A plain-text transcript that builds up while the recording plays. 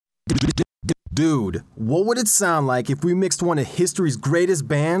Dude, what would it sound like if we mixed one of history's greatest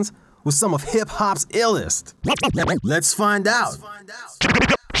bands with some of hip-hop's illest? Let's find out.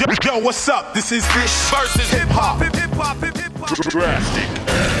 Yo, what's up? This is Phish versus hip-hop. Drastic.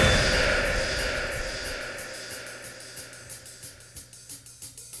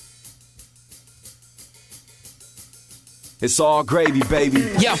 It's all gravy, baby.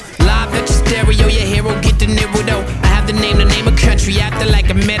 Yo, live at your stereo, your hero get the nibble though. I have the name of country, acting like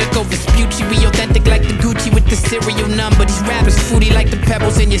a medical Vespucci. We authentic like the Gucci with the serial number. These rappers fruity like the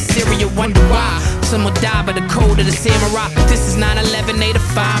pebbles in your cereal. Wonder why some will die by the code of the samurai. This is 9/11, 8 to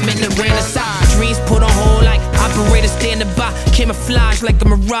 5 in the Renaissance. Dreams put on hold like operators standing by. Camouflage like a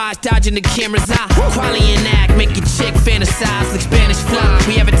mirage, dodging the camera's eye. Quality and act, make your chick fantasize like Spanish fly.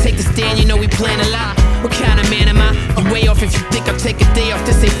 We ever take a stand, you know we plan a lot. What kind of man am I? You way off if you think I'll take a day off.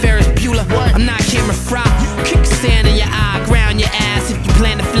 This ain't Ferris Bueller. I'm not camera fry. Kick sand in your eye, ground your ass. If you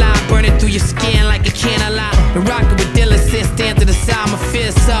plan to fly, burn it through your skin like a can of lie. And rockin' with Dilla, sit, stand to the side. My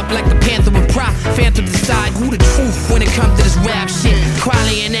fists up like a panther with pride. Phantom decide who the truth when it comes to this rap shit.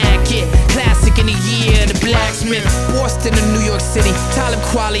 Quality and accurate, classic in the year. The blacksmith, Boston to New York City. Talib,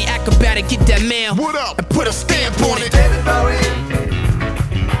 Kweli, acrobatic, get that mail. What up? And put a stamp on it. David Bowie.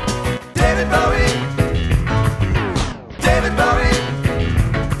 David Bowie. David Bowie.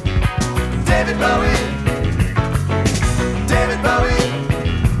 David Bowie. David Bowie.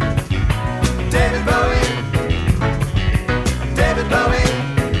 David Bowie. David Bowie.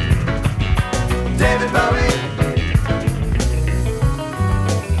 David Bowie.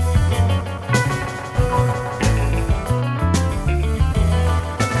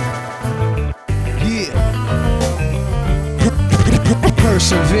 Yeah.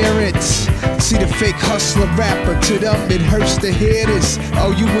 Perseverance. See the fake hustler rapper, to them it hurts to hear this.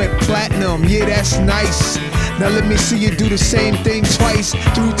 Oh, you went platinum, yeah, that's nice. Now let me see you do the same thing twice,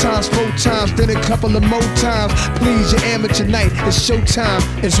 3 times, 4 times, then a couple of more times. Please, your amateur night, it's showtime.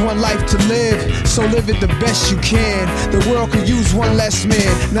 It's one life to live, so live it the best you can. The world could use one less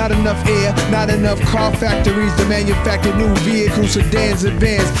man. Not enough air, not enough car factories to manufacture new vehicles, sedans, and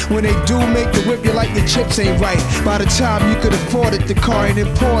vans. When they do make the whip, you like your chips ain't right. By the time you could afford it, the car ain't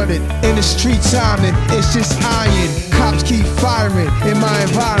imported. In the street timing, it's just iron. Cops keep firing in my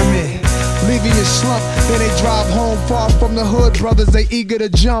environment. Leaving you slump, then they drive home far from the hood. Brothers, they eager to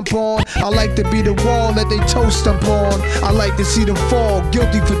jump on. I like to be the wall that they toast upon. I like to see them fall,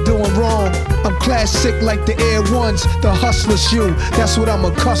 guilty for doing wrong. I'm classic like the Air Ones, the hustler shoe. That's what I'm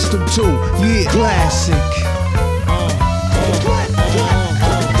accustomed to, yeah, classic.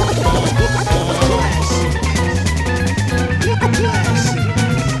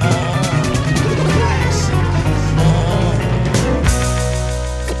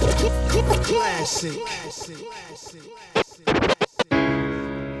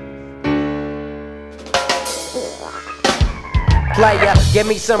 Player, give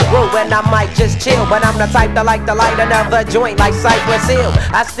me some brew and I might just chill. But I'm the type that like to light another joint like Cypress Hill.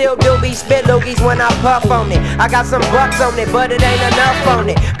 I still do be spit loogies when I puff on it. I got some bucks on it, but it ain't enough on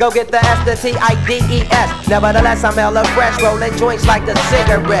it. Go get the S-T-I-D-E-S. Nevertheless, I'm hella fresh, rolling joints like a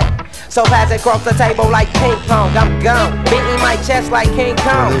cigarette. So pass it across the table like ping pong, I'm gone. Beating my chest like King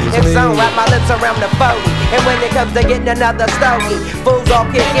Kong. It's on, wrap my lips around the 40. And when it comes to getting another stogie, fools all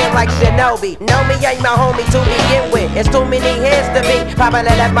kick in like Shinobi. Know me ain't my homie to begin with. It's too many hands to be. Probably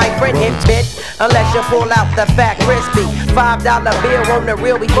let my friend hit, bitch. Unless you pull out the fat crispy $5 bill on the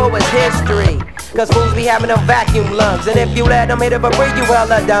real before it's history. Cause fools be having them vacuum lungs. And if you let them hit it for free, you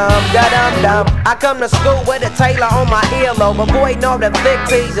hella dumb, da-dum-dum. I come to school with a tailor on my earlobe, avoiding all the thick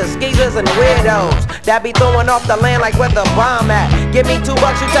teasers, skeezers, and weirdos that be throwing off the land like where the bomb at. Give me $2,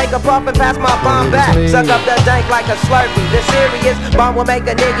 you take a puff and pass my bomb back. Suck up the dank like a Slurpee. The serious bomb will make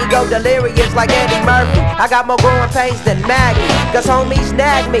a nigga go delirious like Eddie Murphy. I got more growing pains than Maggie, cause homies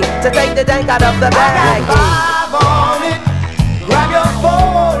nag me to take the dank out of the bag. I got 5 on it. Grab your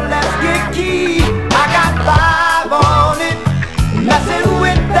phone, let's get key. I got 5 on it. Messing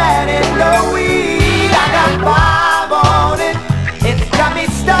with that N.O.R.E. I got 5 on it. It's got me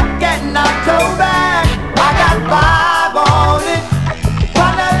stuck and I go back. I got 5 on it.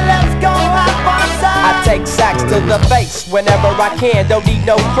 Partner, let's go have fun side. I take sacks to the face whenever I can. Don't need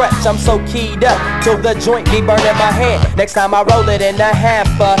no preps, I'm so keyed up till the joint be burning my hand. Next time I roll it in a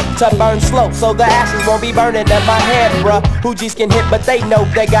hamper to burn slow, so the ashes won't be burning in my hand, bruh. Hoogies can hit, but they know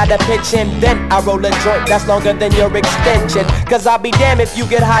they gotta pitch in. Then I roll a joint that's longer than your extension. Cause I'll be damned if you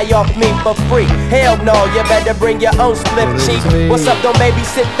get high off me for free. Hell no, you better bring your own split, chief. What's up, don't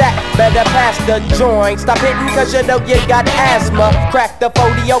babysit that. Better pass the joint. Stop hitting cause you know you got asthma. Crack the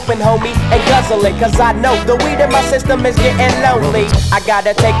 40 open, homie, and guzzle it. Cause I know the weed in and my system is getting lonely. I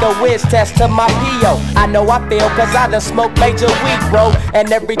gotta take a whiz test to my P.O. I know I feel cause I done smoked major weed, bro.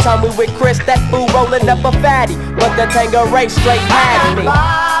 And every time we with Chris, that fool rolling up a fatty. But the Tangeray straight had me.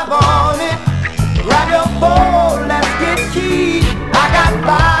 I got 5 on it. Grab your phone, let's get key. I got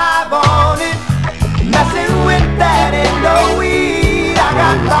 5 on it. Messing with that N.O.R.E. I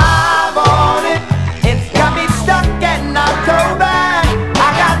got 5 on it. It's got me stuck in October.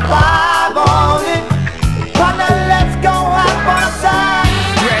 I got 5 on it. Partner, let's go have fun side.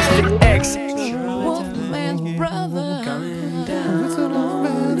 Drastic X. Wolfman's brother. Coming down. Little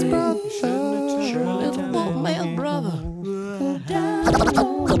Wolfman's brother. Hold up.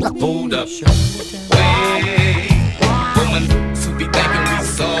 Wait. Woman, who be thinking we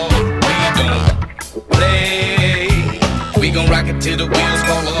soft. We don't play. We gon' rock it till the wheels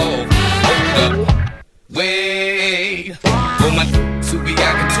fall off. Hold up. Wait. Woman, who be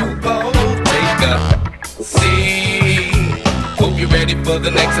acting too bold. Take a seat. Hope you're ready for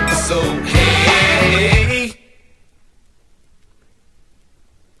the next episode. Hey.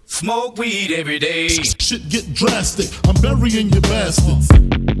 Smoke weed every day. Shit get drastic. I'm burying you bastards.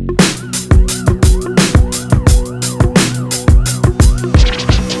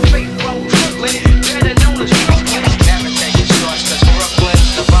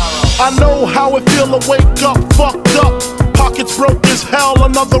 I know how it feel to wake up fucked up. Pockets broke as hell,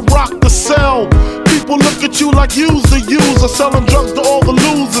 another rock to sell. People look at you like you's the user, selling drugs to all the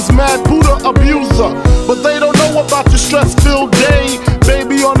losers, mad Buddha abuser. But they don't know about your stress-filled day.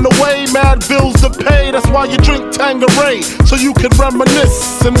 Baby on the way, mad bills to pay. That's why you drink Tangeray, so you can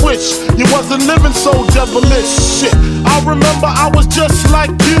reminisce and wish you wasn't living so devilish. Shit, I remember I was just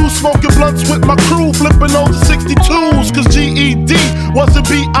like you, smoking blunts with my crew, flipping over 62s. Cause GED wasn't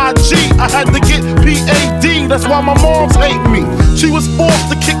B.I.G, I had to get P.A.D. That's why my moms hate me. She was forced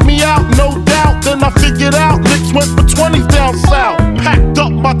to kick me out, no doubt. Then I figured out licks went for 20s down south. Packed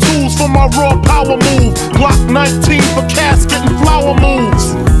up my tools for my raw power move. Glock 19 for casket and flower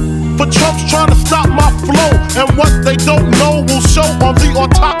moves. For Trump's trying to stop my flow, and what they don't know will show on the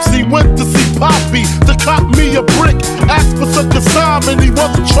autopsy. Went to see Poppy to cop me a brick. Asked for some consignment, he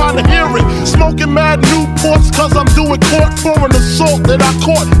wasn't trying to hear it. Smoking mad Newports cause I'm doing court for an assault that I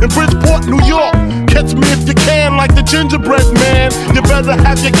caught in Bridgeport, New York. Catch me if you can like the gingerbread man. You better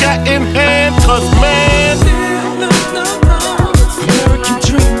have your gat in hand, cause man, American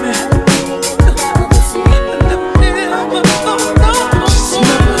dreamin'.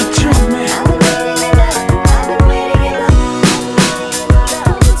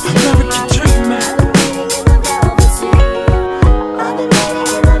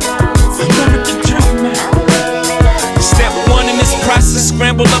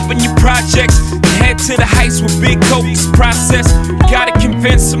 Scramble up in your projects and head to the heights with big coats process. Gotta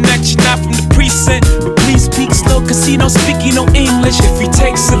convince him that you're not from the precinct, but please speak slow cause he don't speak no English. If he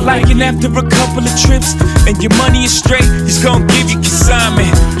takes a liking after a couple of trips and your money is straight, he's gonna give you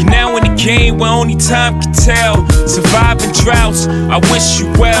consignment. You're now in the game where only time can tell. Surviving droughts, I wish you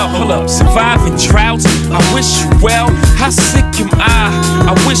well. Hold up, surviving droughts, I wish you well. How sick am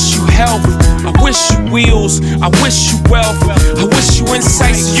I wish you health, I wish you wheels, I wish you wealth, I wish you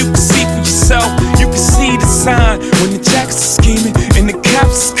insight so you can see for yourself. You can see the sign when the jacks are scheming and the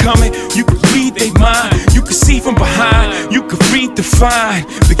cops is coming. You can read their mind, you can see from behind, you can read the fine.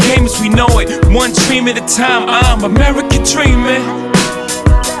 The game as we know it, one dream at a time. I'm American dreaming.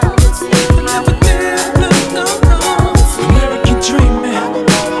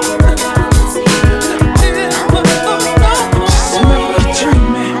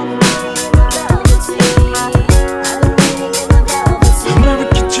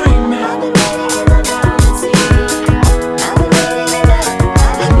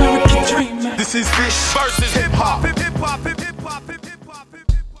 This is Phish versus hip-hop.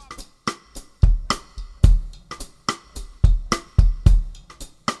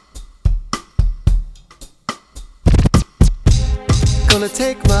 Gonna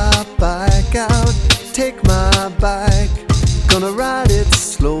take my bike out, take my bike. Gonna ride it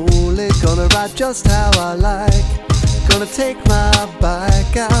slowly, gonna ride just how I like. Gonna take my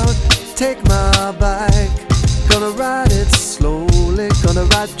bike out, take my bike. Gonna ride it slowly, gonna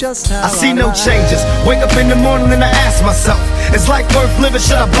ride just how I see no like. changes. Wake up in the morning and I ask myself, is life worth living?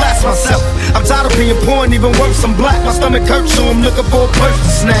 Should I blast myself? I'm tired of being poor and even worse, I'm black. My stomach hurts, so I'm looking for a purse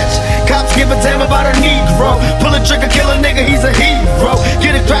to snatch. Cops give a damn about a Negro. Pull a trigger, kill a nigga, he's a hero.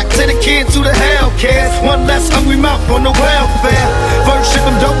 Get it crack to the kids who the hell cares. One less hungry mouth on the welfare. First ship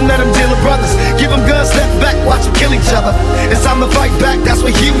them dope and let them deal with brothers. Give them guns, step back, watch them kill each other. It's time to fight back, that's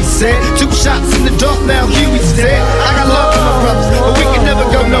what Huey said. 2 shots in the dark, now Huey's dead. I got love for my brothers, but we can never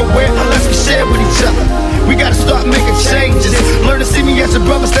go nowhere unless we share with each other. We gotta start making changes. Learn to see me as a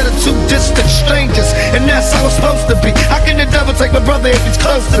brother instead of two distant strangers. And that's how it's supposed to be. How can the devil take my brother if he's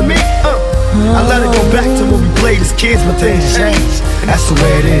close to me? I let it go back to when we played as kids, but things change. That's the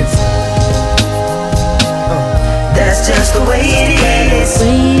way it is. That's just the way it is.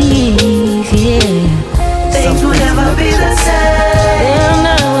 Things will never be the same. They're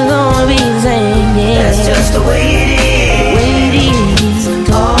never gonna be the same. Yeah. That's just the way it is.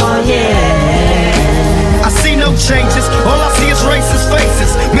 Oh yeah. I see no changes. All I see is racist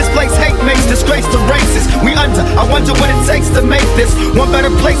faces. Misplaced hate makes disgrace to races. We under. I wonder what it takes to make this one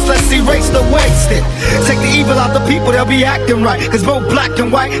better place. Let's erase the wasted. Take the evil out the people, they'll be acting right. Cause both black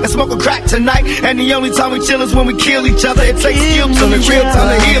and white and smoke a crack tonight. And the only time we chill is when we kill each other. It takes skill to the real time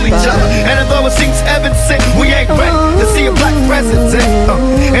to heal each other. And although it seems evident, we ain't ready to see a black president.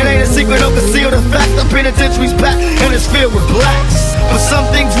 It ain't a secret, don't conceal the fact. The penitentiary's back and it's filled with blacks. But some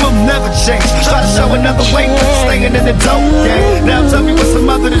things will never change. Try to show another way, staying in the dope game. Now tell me what's a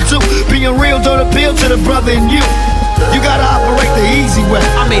mother to do. Being real don't appeal to the brother in you. You gotta operate the easy way.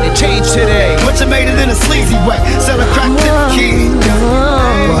 I made a change today, but you made it in a sleazy way. Selling crack to the kids.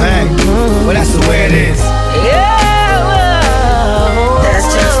 Well, hey, well that's the way it is. Yeah, well,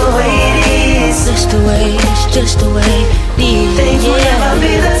 that's just the way it is. Just the way, it's just the way it is. Things will never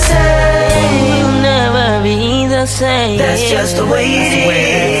be the same. Will never be the same. That's just the way it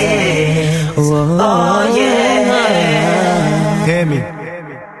is. Oh yeah. Hear me.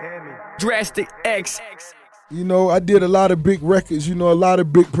 Drastic X. You know, I did a lot of big records, you know, a lot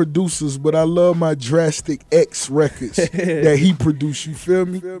of big producers, but I love my Drastic X records that he produced, you feel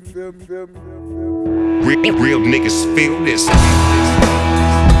me? Real niggas feel this.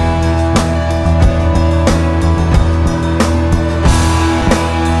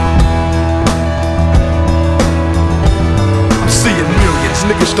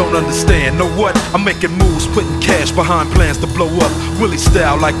 Niggas don't understand, know what? I'm making moves, putting cash behind plans to blow up. Willie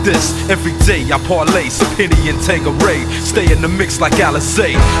style like this, every day I parlay, some Penny and Tangeray. Stay in the mix like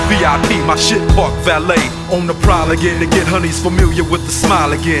Alizé. VIP, my shit park valet. On the prowl again to get honeys familiar with the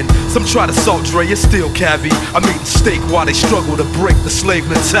smile again. Some try to salt Dre, it's still cavi. I'm eating steak while they struggle to break the slave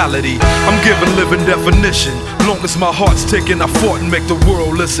mentality. I'm giving living definition. Long as my heart's ticking, I fought and make the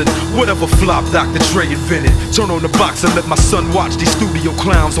world listen. Whatever flop Dr. Dre invented. Turn on the box and let my son watch these studio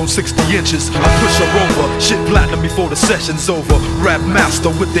clowns on 60 inches. I push her over, shit platinum before the session's over. Rap master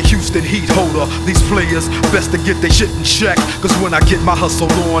with the Houston heat holder. These players best to get their shit in check. Cause when I get my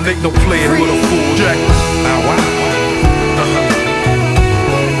hustle on, ain't no playing with a full deck. Wow, wow.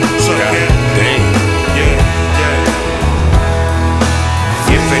 So damn, yeah.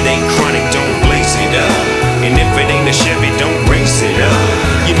 If it ain't chronic, don't blaze it up. And if it ain't a Chevy, don't race it up.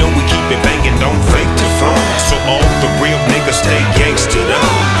 You know we keep it banging, don't fake the fun. So all the real niggas stay gangstered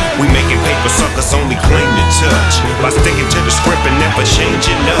up. We making paper, suckers only claim to touch. By sticking to the script and never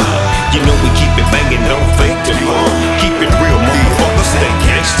changing up. You know we keep it banging, don't fake the fun. Keep it real, motherfuckers, stay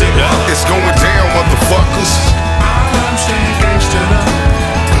gangstered up. It's going down, motherfuckers. I'm staying gangstered up,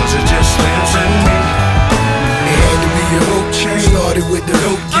 cause it just lives in me. It had to be a hope change. Started with the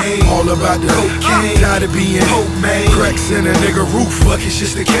dope game, all about the cocaine. Tired of being hope man. Cracks in a nigga roof, buckets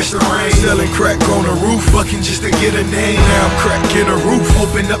just to catch the rain. Selling crack on the roof, bucking just to get a name. Now I'm cracking a roof,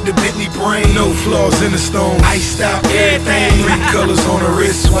 open up the Bentley brain. No flaws in the stone, iced out everything. 3 colors on the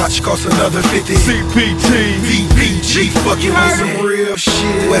wrist, watch cost another 50. CPT, VPG, fucking with some real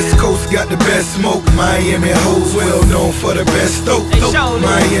shit. West Coast got the best smoke. Miami hoes well known for the best dope.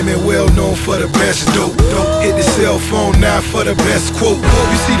 Miami well known for the best dope. Hit the cell phone now for the best quote.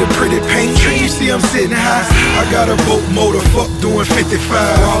 You see the pretty paint, you see I'm sitting high. I got a boat motor, fuck doing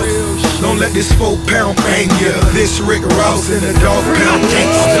 55. Don't let this 4-pound bang ya. This Rick Ross in a dog pound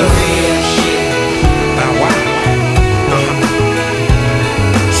gangster. Wow, wow.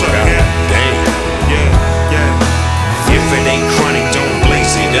 So damn, yeah. If it ain't chronic, don't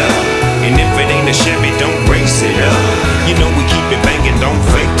blaze it up. And if it ain't a Chevy, don't race it up. You know we keep it banging, don't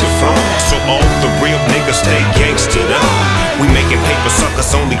fake the fun. So all the real niggas stay gangstered up. We making paper,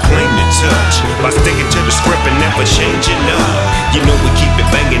 suckers only claim to touch. By sticking to the script and never changing up. You know we keep it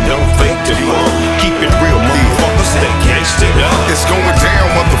banging, don't fake the fun. Keep it real, motherfuckers, stay gangstered up. It's going down,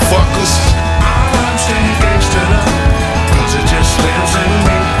 motherfuckers. I'm staying gangstered up, cause it just lives in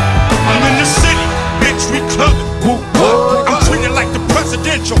me. I'm in the city, bitch, we clubbing. I'm treated like the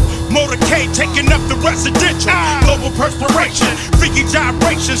presidential. Motorcade taking up the residential. Global perspiration, freaky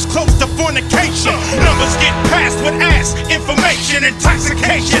gyrations, close to fornication. Numbers get passed with ass, information,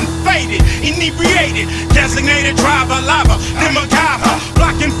 intoxication, faded, inebriated, designated driver, lava, then MacGyver,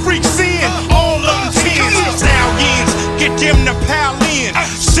 blocking freaks in, all of them tens, stallions, get them to pile in.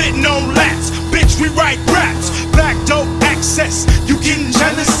 Sitting on laps, bitch, we write raps. Black dope access, you getting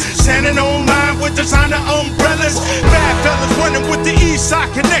jealous? Standing online with designer umbrellas. Bad fellas running with the East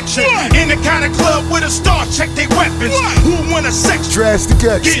Side connection. In the kind of club with a star, check their weapons. Who want a sex? Drastic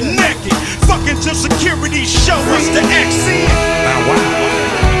X. Get naked, fucking till security show us the accent. Now wow.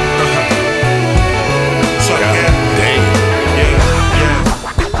 So yeah, damn, yeah.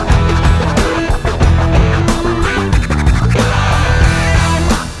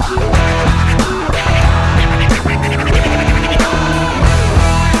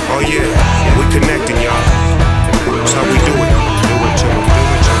 Oh yeah, we're connecting, y'all. That's how we do it.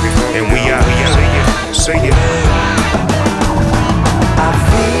 And we out. Say it.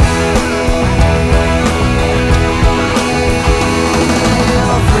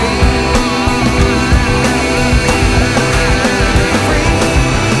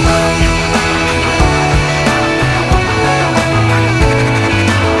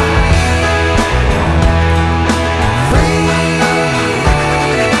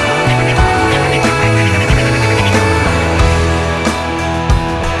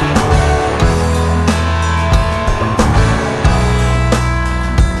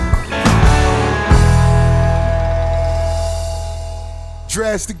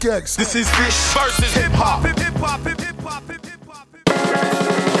 Drastic X. This is Phish versus hip hop.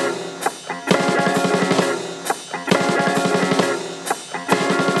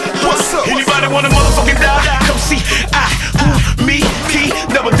 What's up? Anybody want a motherfucking die? Come see me, P,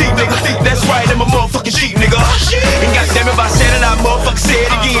 double D, nigga. That's right, I'm a motherfucking sheep, nigga. And goddamn if I said it, I motherfucking say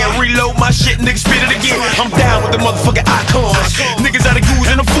it again. Reload my shit, nigga, spit it again. I'm down with the motherfucking icons. Niggas out of goons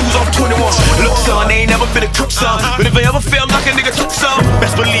and the fools off 21. Look, son, they ain't never been a crook, son. But if I ever felt like a nigga took some,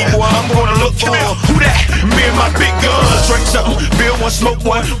 best believe, boy, I'm gonna look for him. Who that? Me and my big guns. Drink something, build one, smoke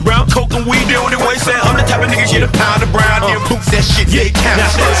one. Brown coke and weed, the only way. Say I'm the type of nigga get a pound of brown, then boots that shit, yeah, count.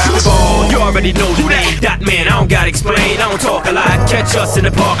 You already know the name. That man, I don't gotta explain. I don't talk a lot. Catch us in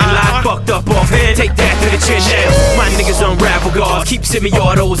the parking lot, fucked up off head. Take that to the chin now. My niggas unravel guards. Keep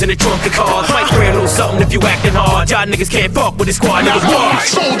semi-autos in the trunk of cars. Might spray a little something if you acting hard. Y'all niggas can't fuck with this squad. Niggas walk.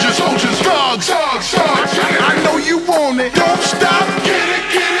 Soldiers, dogs. I know you want it. Don't stop. Get it.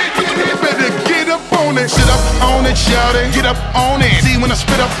 Better get up on it. Sit up on it, shout it. Get up on it. See when I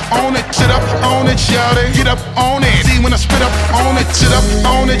spit up on it. Sit up on it, shout it. Get up on it. See when I spit up on it. Sit up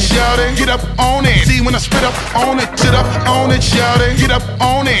on it, shout it. Get up on it. See when I spit up on it. Sit up on it, shout it. Get up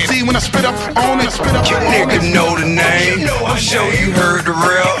on it. See when I spit up on it. You nigga know the name. I'm sure you heard the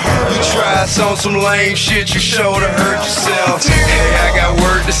real. You tried some lame shit. You sure to hurt yourself. Hey, I got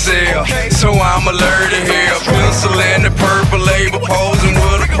word to sell, so I'm allergic here. Pencil and the purple label, posing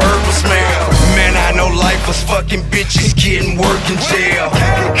with a purple smell. Man, I know life was fucking bitches getting work in jail.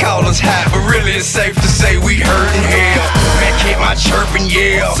 They call us hot, but really it's safe to say we hurtin' hell. Man, keep my chirping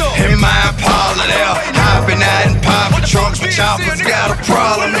yell and my Impala there. Hopping out and popping trunks, but choppers got a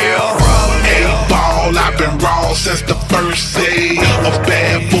problem here. Ball, I've been raw since the first day of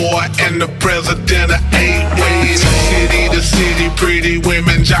Bad Boy and the president of 8 ways. City to city, pretty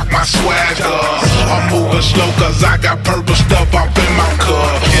women jock my swagger. I'm moving slow cause I got purple stuff up in my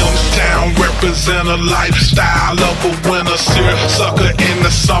cup. Town represent a lifestyle of a winner. Syrup sucker in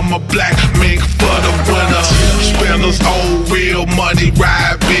the summer, black mink for the winter. Spinners, old real money,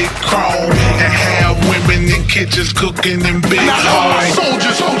 ride big chrome, and have women in kitchens cooking in big homes.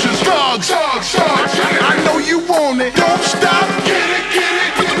 Soldiers, dogs. I know you want it. Don't stop. Get it.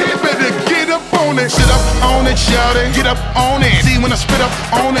 Better get up on it. Sit up on it, shout it. Get up on it. See when I spit up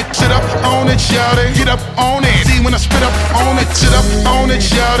on it. Sit up on it, shout it. Get up on it. See when I spit up on it. Sit up on it,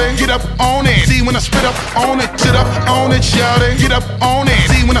 shout it. Get up on it. See when I spit up on it. Sit up on it, shout it. Get up on it.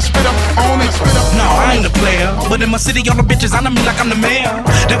 See when I spit up on it. No, I ain't a player, but in my city, all the bitches on me like I'm the mayor.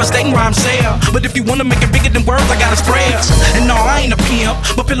 Devastating rhyme sale, but if you wanna make it bigger than words, I got a sprayer. And no, I ain't a pimp,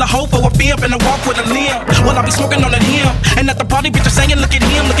 but feel a hoe for a pimp and I walk with a limp. Well, I be smoking on that him, and at the party, bitches saying, look at him.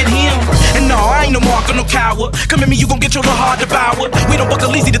 And no, I ain't no mark or no coward. Come at me, you gon' get your little heart devoured. We don't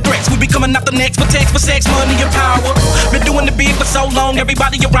buckle easy to threats, we be coming out the next for text, for sex, money, and power. Been doing the big for so long,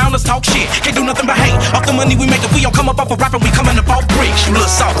 everybody around us talk shit. Can't do nothing but hate. Off the money we make, if we don't come up off a rapping, we coming up off bricks. You little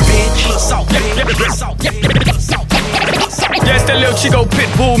soft bitch. Yeah, it's that little Chico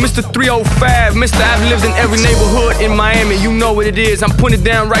Pitbull, Mr. 305. Mr. I've lived in every neighborhood in Miami. You know what it is. I'm putting it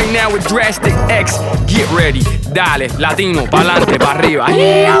down right now with Drastic X. Get ready. Dale, latino, pa'lante, pa' arriba. I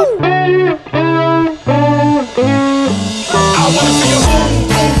wanna see you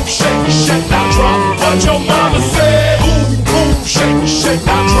boom, shake, now drop what your mama said. Boom, shake,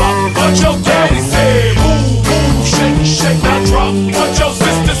 now drop what your daddy said. Boom, shake, now drop what your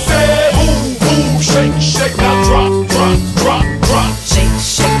sister said. Boom, shake, now drop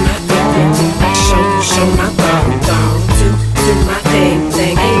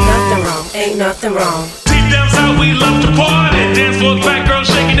ain't nothing wrong. Deep down south we love to party. Dance floor, black girls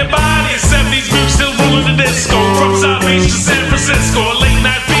shaking their bodies. 70s music still rolling the disco. From South Beach to San Francisco, late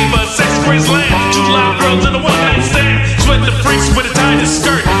night fever, sex craze land. Two live girls in a one night stand. Sweat the freaks with a tiny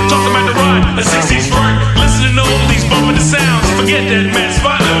skirt. Talking about the ride, a 60s flirt. Listening to all these bumping the sounds. Forget that mad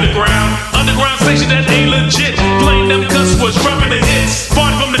spot underground. Underground station that ain't legit. Playing them cuss words, dropping the hits.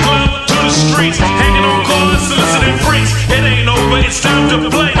 Fought from the club to the streets. Hanging on cars, soliciting freaks. It ain't over, it's time to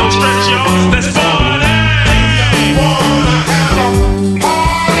play. Don't stretch, y'all. Let's party. Wanna have a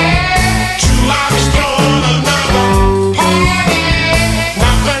party. Two lives thrown another party.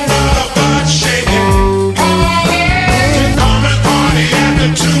 Nothing but a butt shaking party. Can come and party at the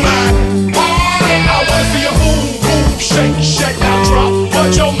two-light party. I wanna see you move, move, shake, shake, now drop.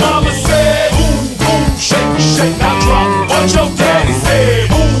 What your mama said. Move, move, shake, shake, now drop. What your daddy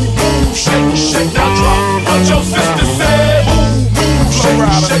said. Move, move, shake, shake, now drop. What your sister said. Move, move, shake,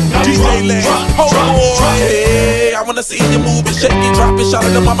 shake, now drop. Hold on, hey, I wanna see you move and shake it, drop it. Shout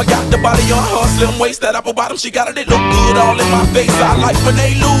out to mama, got the body on her slim waist. That apple bottom, she got it, it look good all in my face. I like when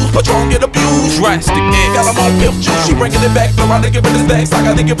they lose, Patron get abused. Drastic, got them on Pimp juice. She bringing it back, around to give it the stacks. I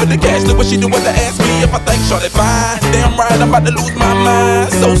gotta give it the cash. Look what she do with the ask me if I think short it fine. Damn right, I'm about to lose my mind.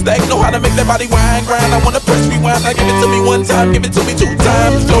 So stacked, know how to make that body wine grind. I wanna press rewind, I give it to me one time, give it to me two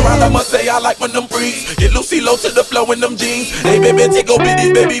times. Go round, I must say I like when them freaks get loosey low to the flow in them jeans. Hey baby, take over this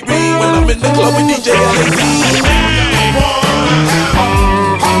baby read when I'm in the club with DJ LAC.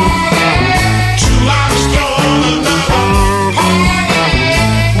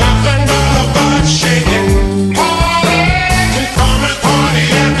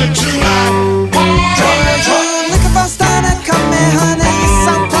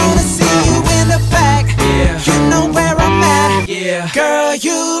 Girl,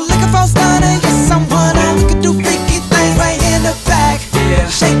 you looking for a stunner? Yes, I'm one. We can do freaky things right in the back.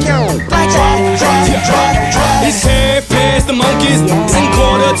 Shake your like that. It's half past the monkeys, it's in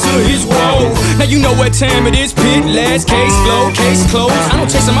quarter to his roll. Now you know what time it is, pit, last case, flow, case closed. I don't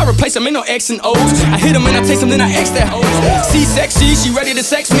chase them, I replace them, ain't no X and O's. I hit them and I taste them, then I X that hoe. See sexy, she ready to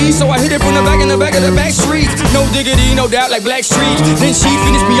sex me, so I hit it from the back in the back of the back streets. No diggity, no doubt, like Black Street. Then she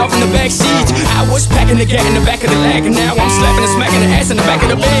finished me off in the back seat. I was packing the gat in the back of the lag, and now I'm slapping and smacking the ass in the back of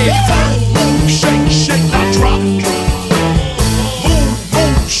the bed. Move, shake, shake, now drop. Move,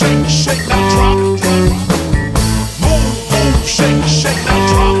 move, shake, shake, now drop. Move, move, shake, shake, now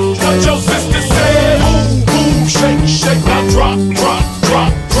drop. What your sister said. Move, move, shake, shake, now drop, drop,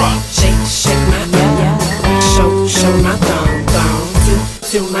 drop, drop. Shake, shake my show my thong,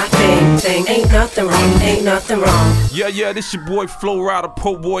 do my thing. Ain't nothing wrong, ain't nothing wrong. Yeah, this your boy Flow Rider,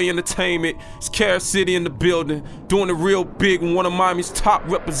 Po Boy Entertainment. It's Carrot City in the building, doing it real big with one of Miami's top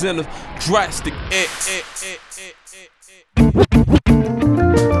representatives, Drastic X.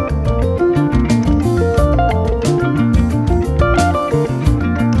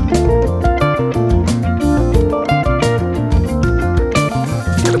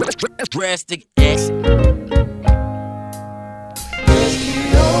 Drastic X.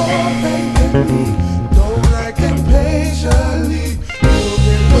 Don't act impatiently. You'll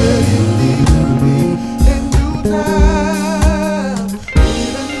get where you need to be in due time.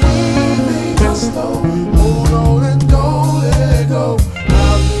 Even when things are slow, hold on and don't let go.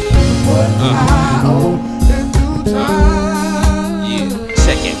 I'll give you what I owe in due time. Yeah,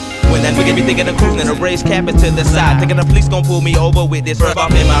 check it. When that nigga be thinking of cruising, a race cabin to the side. Thinking the police gon' pull me over with this rub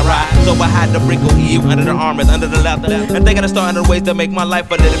off in my ride. So I had to wrinkle here under the armors, under the leather. And thinking of starting ways to make my life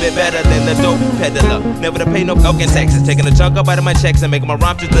a little bit better than the dope peddler. Never to pay no coke and taxes. Taking a chunk up out of my checks and making my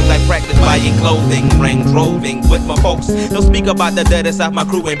rhymes just look like practice. Buying clothing, rings, roving with my folks. Don't speak about the dead inside my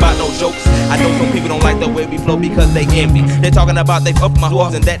crew, ain't about no jokes. I know some people don't like the way we flow because they envy. They talking about they fuck my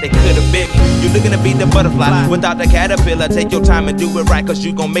horse and that they could've been me. You looking to be the butterfly without the caterpillar. Take your time and do it right, cause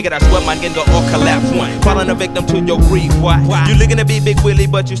you gon' make it. I swear my nigga or collapse one. Falling a victim to your greed, boy. You looking to be Big Willie,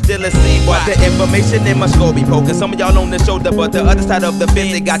 but you still a seed, boy. The information in my skull be poking. Some of y'all on the shoulder, but the other side of the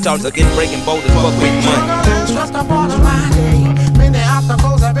fence, they got y'all looking breaking boulders for quick money. Stressed up all of my day. Many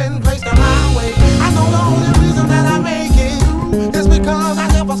obstacles have been placed in my way. I know the only reason that I make it through is because I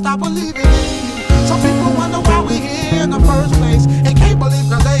never stop believing in you. Some people wonder why we here in the first place and can't believe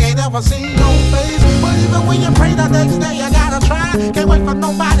cause they ain't ever seen your face. But even when you pray the next day, you gotta try. Can't wait for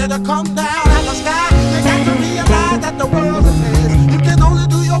nobody to come down out the sky. You got to realize that the world's a place. You can only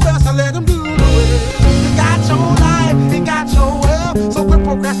do your best and let them do the rest. You got your life, you got your wealth, so quit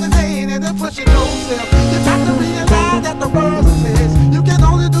procrastinating and pushing yourself. You got to realize that the world's a place. You can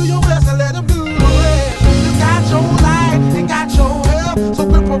only do your best and let them do the rest. You got your life, you got your wealth, so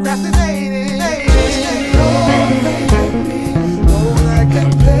quit procrastinating. Don't act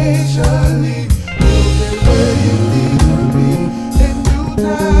impatient.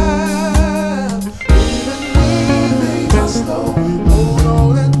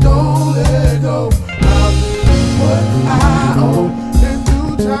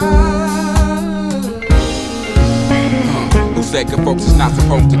 Who said good folks is not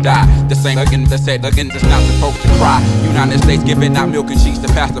supposed to die? The same again that said again that's not supposed to cry. United States giving out milk and cheese to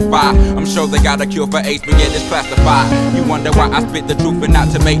pacify. I'm sure they got a cure for AIDS, but yet it's classified. You wonder why I spit the truth and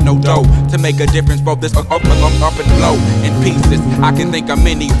not to make no dough. To make a difference, both this up and blow in pieces. I can think of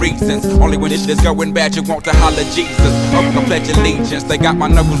many reasons. Only when this is going bad, you want to holler Jesus. Up a pledge allegiance. They got my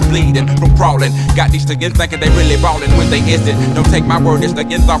knuckles bleeding from crawling. Got these niggas thinking they really ballin' when they isn't. Don't take my word, it's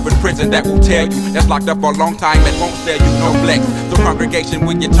niggas off in prison that will tell you that's locked up for a long time and won't sell you no flex. So congregation,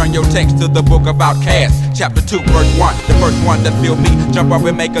 when you turn your text to the book of Outkast, chapter 2, verse 1, the first one that feel me, jump up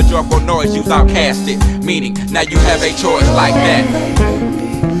and make a joyful noise, use Outkast it. Meaning, now you have a choice like that.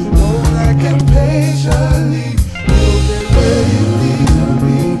 Don't act impatiently, you'll get where you need to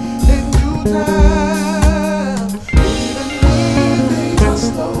be in due time. Even when things are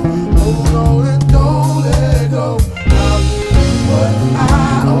slow, hold on and don't let go. I'll give you what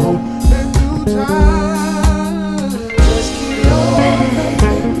I owe in due time.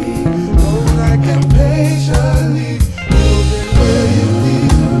 Patiently, you'll get where you need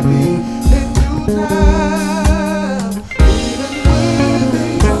to be in due time. Even when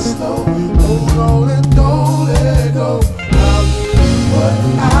things are slow, hold on and don't let go. I'll give you what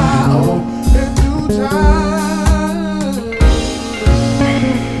I owe in due time.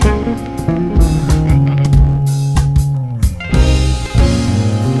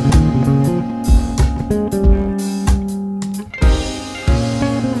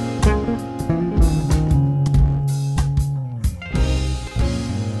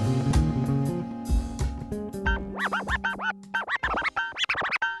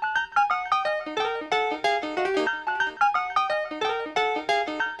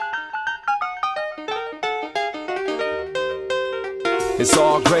 It's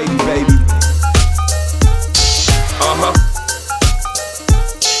all gravy, baby.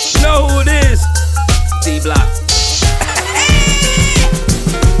 Know who it is? D-Block.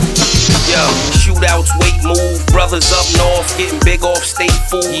 Yo, shootouts, weight move, brothers up north, getting big off state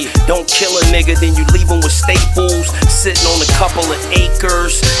food. Don't kill a nigga, then you leave him with staples. Sitting on a couple of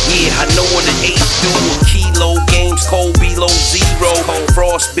acres. Yeah, I know what an eighth do. A kilo games, cold below zero.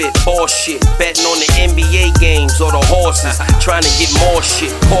 Frostbit, boss shit. Betting on the NBA games or the horses. Trying to get more shit,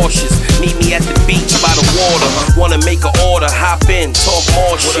 cautious. Meet me at the beach by the water. Wanna make an order, hop in, talk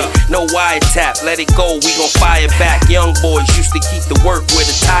more shit. No wiretap, let it go, we gon' fire back. Young boys used to keep the work where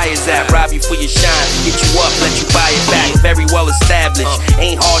the tires at. Rob you for your shine, get you up, let you buy it back. Very well established,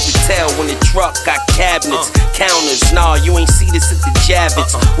 ain't hard to tell when the truck got cabinets, counters. Nah, you ain't see this at the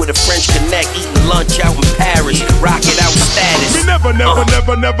Javits. With a French Connect, eating lunch out in Paris. Rock it out status. Me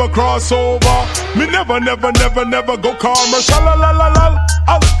never cross over. Me never go commercial.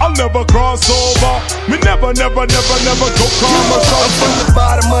 I'll never cross over. Me never go commercial. I'm from the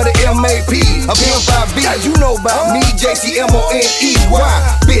bottom of the M.A.P. of M5B. You know about me, JCMONEY.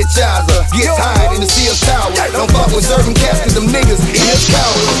 Bitchizer, get tired in the Sears Tower. Don't fuck with serving cats cause them niggas is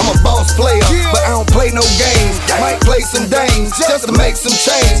cowards. I'm a boss player, but I don't play no games. Might play some dames just to make some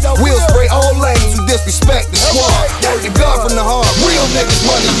change. We'll spray all lanes who disrespect the squad. Word to God from the heart, real niggas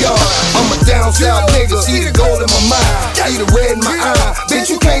run the yard. I'm a down south nigga, see the gold in my mind, see the red in my eye. Bitch,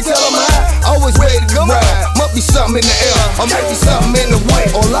 you can't tell them I always ready to ride. Must be something in the air, or maybe something in the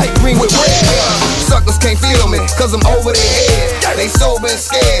white or light green with red hair. Suckers can't feel me, cause I'm over their head. They sober and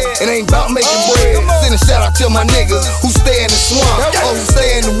scared, it ain't about making bread. Send a shout out to my niggas who stay in the swamp or who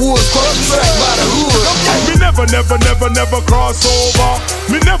stay in the woods, cross the track by the hood. Me never cross over.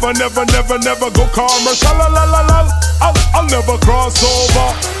 Me never go commercial. I'll never cross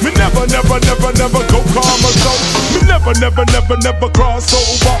over. Me never go commercial. Me never cross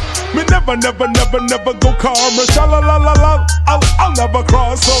over. Me never go commercial. I'll never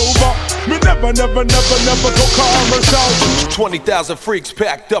cross over. Me never go commercial. 20,000 freaks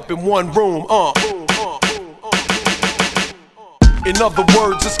packed up in one room. In other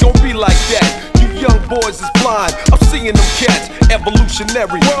words, it's gonna be like that. You young boys is blind, I'm seeing them cats.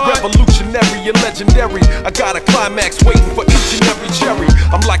 Evolutionary, revolutionary, and legendary. I got a climax waiting for each and every cherry.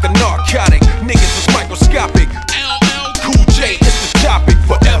 I'm like a narcotic, niggas is microscopic. Cool J is the topic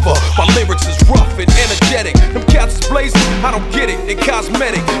forever. My lyrics is rough and energetic. Them cats is blazing, I don't get it, they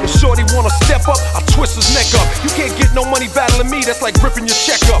cosmetic. If shorty wanna step up, I twist his neck up. You can't get no money battling me, that's like ripping your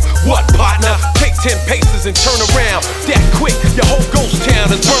check up. What, partner? Take 10 paces and turn around. That quick, your whole ghost town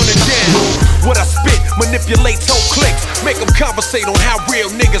is burning down. What I spit manipulates whole clicks. Make them conversate on how real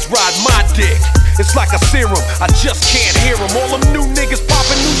niggas ride my dick. It's like a serum, I just can't hear them. All them new niggas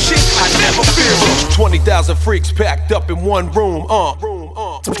popping new shit, I never fear them. 20,000 freaks packed up in one room.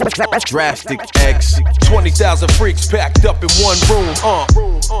 Drastic X. 20,000 freaks packed up in one room.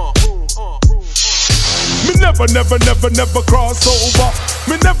 Me never cross over.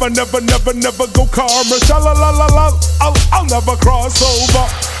 Me never go commercial. I'll never cross over.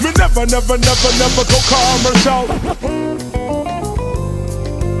 Me never go commercial.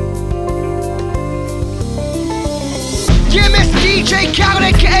 Yeah, Miss DJ Khaled,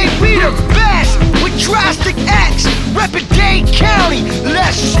 aka we the best with Drastic X, reppin' Dade County.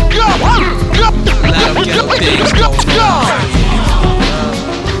 Let's go.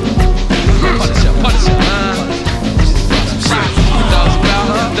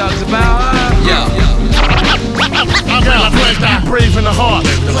 Dogs about brave in the heart,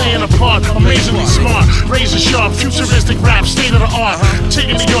 playing a part, amazingly smart, razor sharp, futuristic rap, state of the art,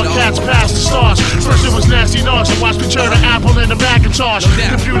 taking New York cats past the stars. First it was nasty dogs, so watch me turn an apple into Macintosh.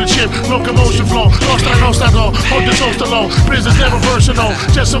 Computer chip, locomotion flow, lost I know, hold the toaster low, business never versatile,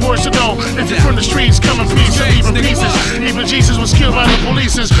 just some words to know. If you're from the streets, come in peace, even pieces. Even Jesus was killed by the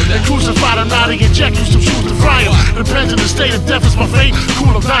polices. They crucified him, now they inject you some shoes to fry him. Depends on the state of death is my fate,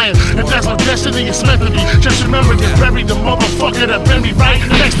 cool of dying. If that's my destiny, it's meant to be. Just remember to bury the motherfucker that been me right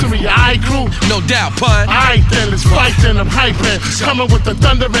next to me. Aight, crew? No doubt, pun. Aight, then let's fight, then I'm hyping. Coming with the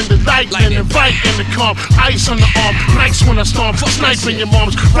thunder and the lightning. Inviting the calm, ice on the arm. Nights when I storm, sniping your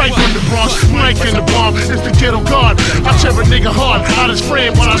moms. Right from the Bronx, mic in the bomb. It's the ghetto guard. I tear a nigga hard out his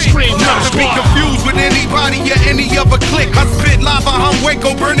frame while I scream. Not to be confused with anybody or any other clique. I spit lava, I'm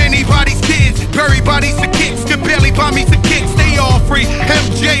Waco, burn anybody's kids. Bury bodies for kicks, could barely buy me some kicks. They all free.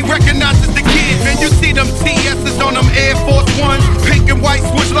 MJ recognizes the kids. And you see them TS's on them Air Force Ones. Pink and white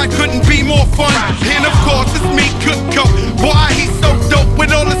switch like couldn't be more fun. And of course it's me, Cook Coke. Boy, he's so dope.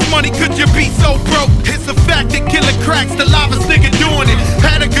 With all this money, could you be so broke? It's a fact that killer cracks, the lava's nigga doing it.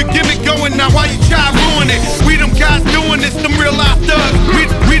 Had a good gimmick going, now why you try to ruin it? We them guys doing this, them real life thugs.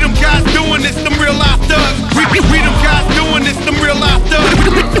 We them guys doing this, them real life thugs. We them guys doing this, them real life thugs.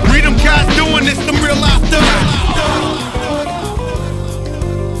 We them guys doing this, them real life thugs.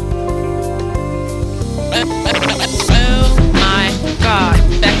 Oh my God,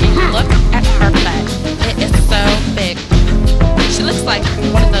 Becky, look at her butt. It is so big. She looks like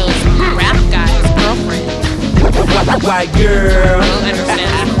one of those rap guys' girlfriends. White girl. I don't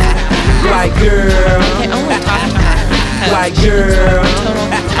understand. White girl. They only talk about her. White girl.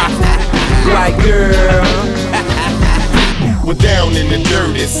 White girl. We're down in the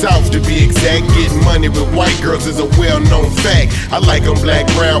dirt, it's south to be exact. Getting money with white girls is a well-known fact. I like them black,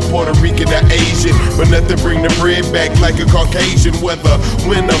 brown, Puerto Rican, or Asian, but nothing bring the bread back like a Caucasian. Whether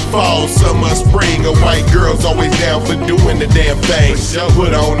winter, fall, summer, spring, a white girl's always down for doing the damn thing.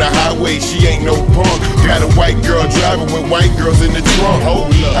 Put her on the highway, she ain't no punk. Got a white girl driving with white girls in the trunk.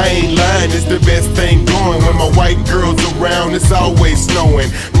 I ain't lying, it's the best thing going. When my white girl's around, it's always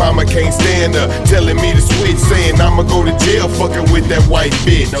snowing. Mama can't stand her, telling me to switch, saying I'ma go to jail fucking with that white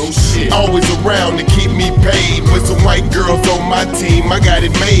bitch. No shit. Always around to keep me paid. With some white girls on my team, I got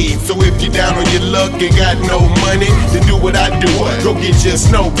it made. So if you down on your luck and got no money, then do what I do. Go get your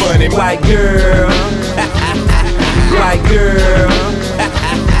snow bunny. White girl. White girl.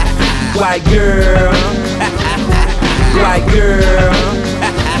 White girl. White girl.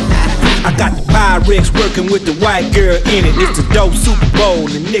 I got the Pyrex working with the white girl in it. It's the dope Super Bowl,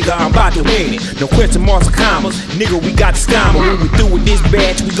 and nigga, I'm about to win it. No question marks or commas, nigga, we got the scammer. When we through with this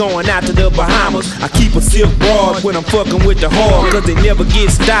batch, we going out to the Bahamas. I keep a silk broad when I'm fucking with the whore, cause they never get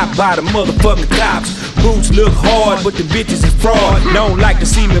stopped by the motherfucking cops. Boots look hard, but the bitches is fraud. Don't like to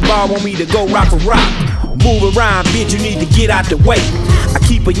see me ball, want me to go rock a rock. Move around, bitch, you need to get out the way. I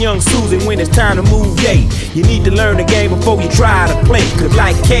keep a young Susan when it's time to move, yay. You need to learn the game before you try to play. Cause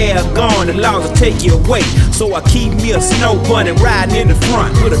like Cal gone, the laws will take you away. So I keep me a snow bunny riding in the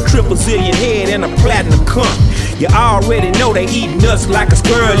front with a triple zillion head and a platinum cunt. You already know they eat nuts like a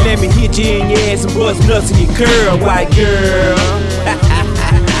squirrel. Let me hit you in your ass and bust nuts in your curl. White girl.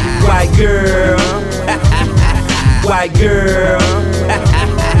 White girl. White girl.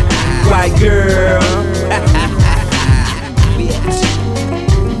 White girl.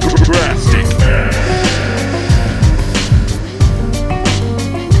 Drastic.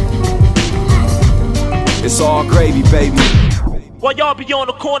 It's all gravy, baby. While y'all be on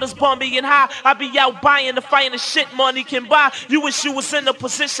the corners bumping and high, I be out buying the finest shit money can buy. You wish you was in the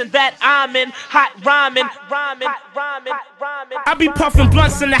position that I'm in. Hot rhyming. I be puffing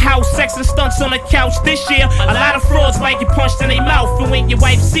blunts in the house, sex and stunts on the couch. This year, a lot of frauds might get punched in their mouth. And when your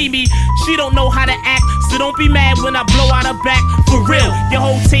wife see me, she don't know how to act. So don't be mad when I blow out her back. For real, your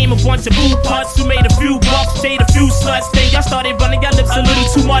whole team a bunch of boo putts who made a few bucks, stayed a few sluts. Then y'all started running your lips a little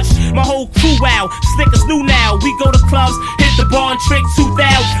too much. My whole crew out, slick as new now. We go to clubs, hit the bar and trick 2000.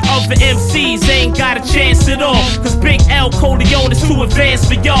 crowd. Other MCs ain't got a chance at all, cause Big L Corleone is too advanced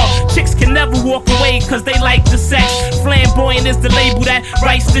for y'all. Chicks can never walk away cause they like the sex. Flamboyant is the label that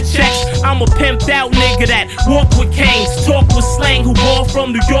writes the checks. I'm a pimped out nigga that walk with canes, talk with slang, who ball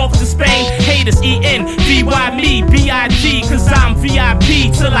from New York to Spain. Haters E-N-V-Y me, B.I.G, cause I'm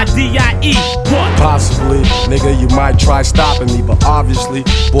VIP till I D-I-E. What? Possibly, nigga, you might try stopping me, but obviously,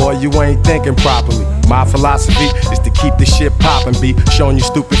 boy, you ain't thinking properly. My philosophy is to keep this shit poppin', be showing you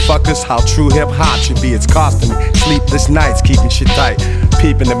stupid fuckers how true hip-hop should be. It's costing me sleepless nights, keeping shit tight.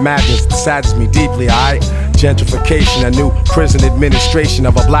 Peeping the madness that saddens me deeply, alright? Gentrification, a new prison administration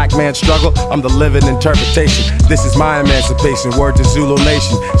of a black man's struggle. I'm the living interpretation. This is my emancipation, word to Zulu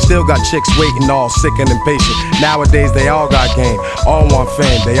Nation. Still got chicks waiting, all sick and impatient. Nowadays they all got game, all want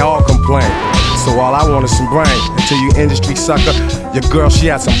fame, they all complain. So all I want is some brain. Until you industry sucker, your girl, she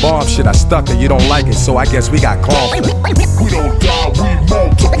had some bomb shit, I stuck her. You don't like it, so I guess we got conflict. We don't die, we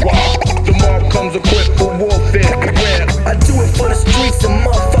multiply. The mob comes equipped for warfare. I do it for the streets and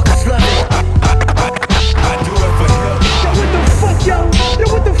motherfuckers love it. I do it for him. Yo, what the fuck, yo? Yo,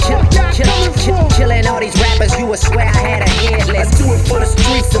 what the fuck, y'all? Killing all these rappers, you would swear I had a headless. I do it for the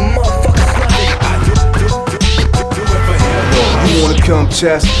streets and motherfuckers love it. You wanna come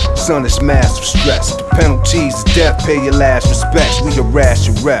chest? Son, it's massive stress. The penalties is death, pay your last respects. We harass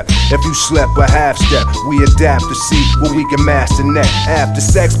your rep. If you slept a half step, we adapt to see what we can master next. After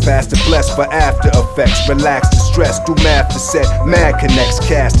sex, past the blessed for after effects. Relax the stress, do math to set. Mad connects,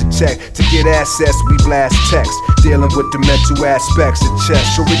 cast a check. To get access, we blast text. Dealing with the mental aspects of chess.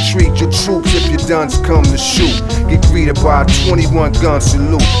 So retreat your troops if your duns come to shoot. Get greeted by a 21 gun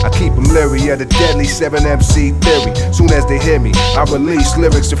salute. I keep them leery of the deadly 7MC theory. Soon as they hear me, I release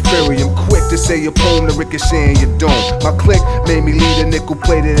lyrics of fury. I'm quick to say your poem to ricochet in your dome. My click made me leave a nickel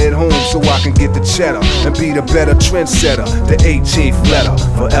plated at home so I can get the cheddar and be the better trendsetter. The 18th letter,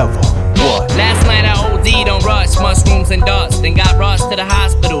 forever. What? Last night I OD'd on rush, mushrooms and dust. Then got rushed to the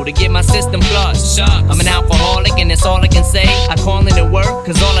hospital to get my system flushed. I'm an alcoholic and that's all I can say. I call in to work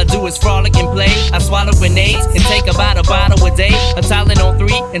cause all I do is frolic and play. I swallow grenades and take about a bottle a day. A Tylenol 3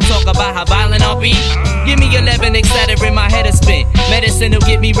 and talk about how violent I'll be. Give me 11 etc. in my head a spin. Medicine will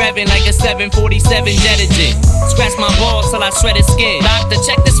get me revving like a 747 jet engine. Scratch my balls till I shred his skin. Doctor,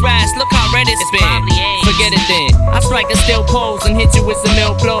 check this rash, look how red it's been. Forget it then. I strike a steel pose and hit you with some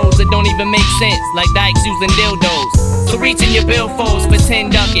ill blows that don't even make sense, like dykes using dildos. So reach in your billfolds for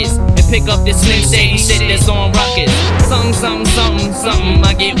 10 ducats and pick up this Slim Shady shit that's on ruckus. Something,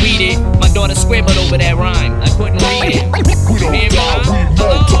 I get weeded. My daughter scribbled over that rhyme, I couldn't read it. We don't die, we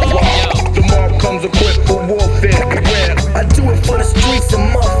multiply. The mob comes equipped for warfare. I do it for the streets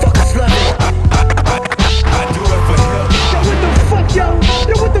and motherfuckers love it. I do it for him. Yo, what the fuck, yo?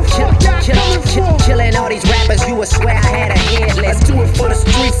 Yo, what the fuck, y'all? Killing all these rappers, you would swear I had a headless. I do it for the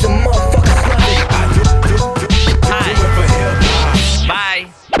streets and motherfuckers love it. Hi. Bye.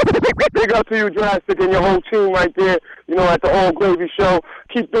 Big up to you, Drastic, and your whole team right there, you know, at the All Gravy Show.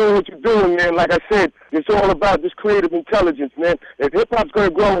 Keep doing what you're doing, man. Like I said, it's all about this creative intelligence, man. If hip-hop's going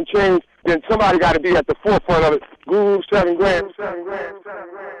to grow and change, then somebody got to be at the forefront of it. Guru, 7 grand.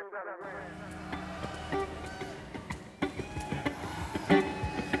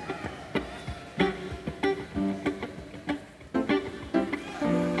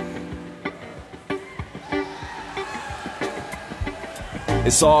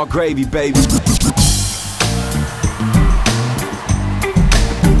 It's all gravy, baby.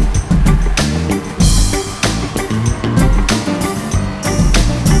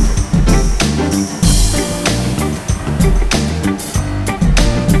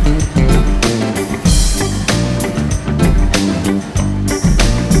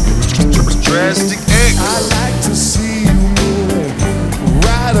 Drastic X. I like to see you move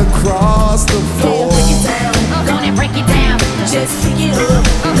right across the floor. Break it down, gonna break it down. Just pick it up,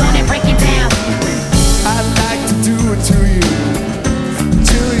 gonna break it down. I like to do it to you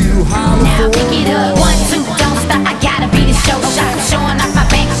till you holler now for pick it up, 1, 2, don't stop. I gotta be the show shot, showing off my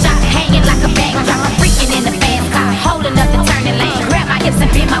back shot, hanging like a backdrop. I'm freaking in the fast car, holding up the turning lane. Grab my hips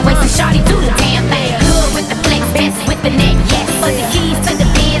and bend my waist and shawty do the damn thing. Good with the flex, best with the neck, yes. For the keys to the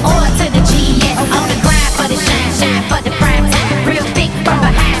Benz or to the GS. On the grind for the shine, shine for the prime time. Real thick from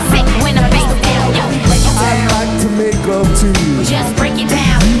behind, sick when I'm face down. Yo, break it down. I like to make love to you. Just break it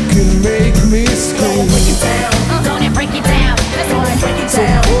down. You can make me scream. Break it down. Gonna break it down. Gonna break it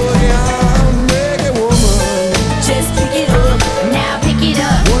down. So boy, I'm a reggae woman. Just pick it up. Now pick it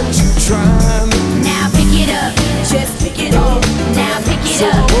up. What you trying to do? Now pick it up. Just pick it up. Now pick it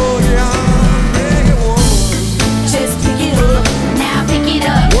up. So boy, I'm a reggae woman. Just pick it up. Now pick it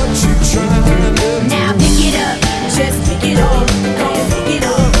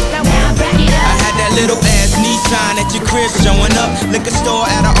liquor store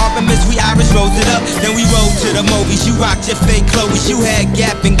at an Artemis, we Irish rose it up. Then we rolled to the movies. You rocked your fake clothes. You had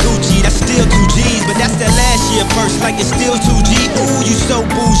Gap and Gucci. That's still 2 G's, but that's that last year first, like it's still 2 G. Ooh, you so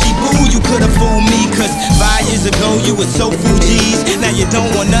bougie. Boo, you could've fooled me, cause 5 years ago you was so Fugees. Now you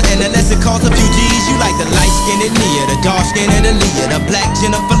don't want nothing unless it costs a few G's. You like the light-skinned Nia, the dark-skinned Aaliyah, the black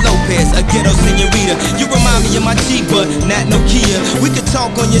Jennifer Lopez, a ghetto senorita. You remind me of my cheek, but not no Kia. We could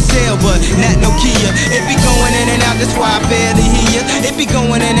talk on your cell, but not no Kia. It be going in and out, that's why I barely hear. It be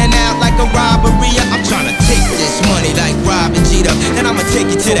going in and out like a robbery. I'm tryna take this money like Rob and Jeter, and I'ma take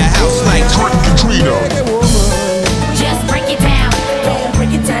you to the house like Trina. Just break it down.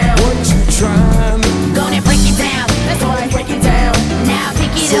 Break it down. What you trying? Gonna break it down. Let's go break it down. Now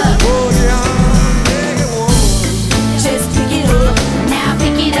pick it up. Just pick it up. Now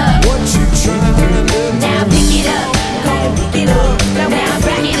pick it up. What you trying? Now pick it up. Gonna pick it up. Now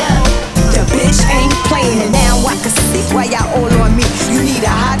pick it up. The bitch ain't playing, and now I can see why y'all all on me. You need a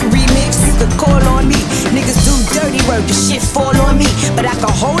hot remix, you can call on me. Niggas do dirty work, the shit fall on me. But I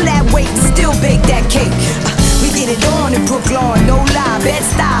can hold that weight and still bake that cake. We get it on in Brooklyn, no lie.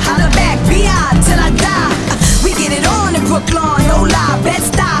 Bed-Stuy, holla back, B.I. till I die. We get it on in Brooklyn, no lie.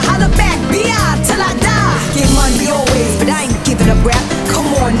 Bed-Stuy, holla back, B.I. till I die. Get money always, but I ain't giving up rap. Come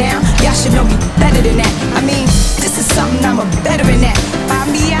on now, y'all should know me better than that. I mean, this is something I'm a veteran at. Buy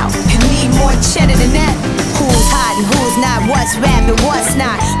me out and need more cheddar than that. Who's hot and who's not, what's rap and what's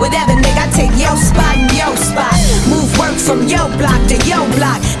not. Whatever, nigga, I take your spot and your spot. Move work from your block to your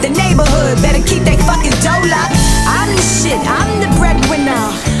block. The neighborhood better keep they fucking dough locked. I'm the shit, I'm the breadwinner.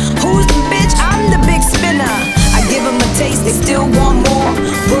 Who's the bitch? I'm the big spinner. I give them a taste, they still want more.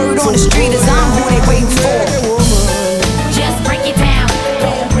 Word on the street is I'm who they waiting for. Just break it down.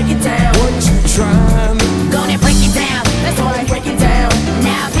 Break it down. What you trying? Gonna break it down. Let's go break it down.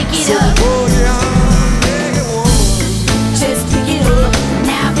 Now pick it up. Just pick it up.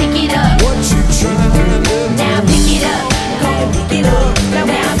 Now pick it up. What you trying? Now pick it up. Gonna pick it up.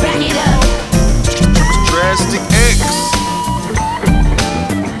 Now pick it up. Drastic X.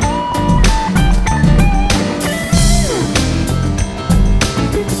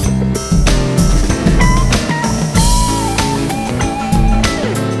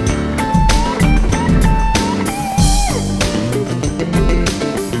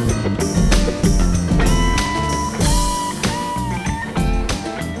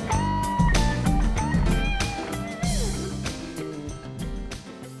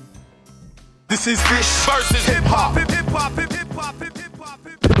 This is Phish versus Hip-Hop. Hip-Hop, hip-hop, hip-hop, hip-hop.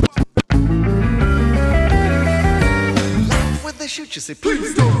 When they shoot you, say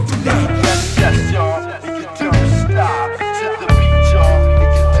please don't do that. Yes, yes, y'all, and you don't stop. To the beat, y'all,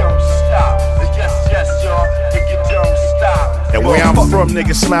 and you don't stop. Yes, yes, y'all, and you don't stop. And where I'm from,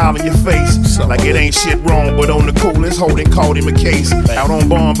 niggas smile in your face like it ain't shit wrong, but on the coolest, holding called him a case. Out on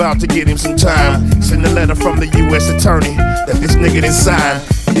bond, about to get him some time. Send a letter from the U.S. attorney that this nigga done signed.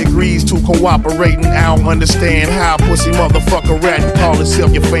 He agrees to cooperating. I don't understand how pussy motherfucker rat you call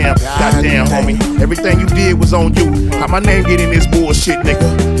himself your fam. Goddamn, homie, everything you did was on you. How my name get in this bullshit,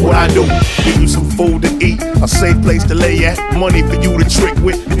 nigga? What I do? Give you some food to eat, a safe place to lay at, money for you to trick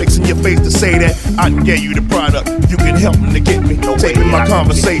with, fixing your face to say that I done gave you the product. You can help him to get me, taking my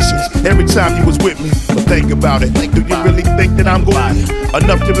conversations every time you was with me. But think about it, do you really think that I'm going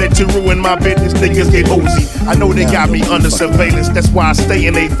enough to let you ruin my business? Niggas get oozy. I know they got me under surveillance, that's why I stay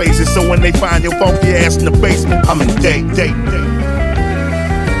in their faces. So when they find your funky ass in the basement, I'm in day.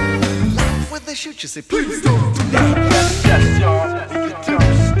 When they shoot you, say please don't do that. Yes, yes, y'all, and you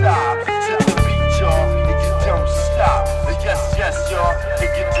don't stop. To the beat, y'all, and you don't stop. Yes, yes, y'all,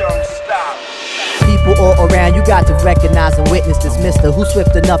 and you don't stop. People all around, you got to recognize and witness this mister who's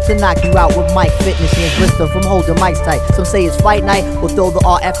swift enough to knock you out with mic fitness and blister from holding mics tight. Some say it's fight night, we'll throw the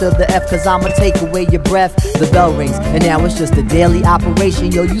R after the F, cause I'ma take away your breath. The bell rings, and now it's just a daily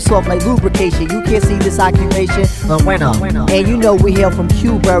operation. Yo, you soft like lubrication, you can't see this occupation. And you know we hail from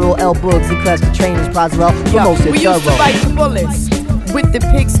Q, Burrow, L. Boogs, and Clutch the Trainers, Proswell, promoted we thorough. used to fight the bullets with the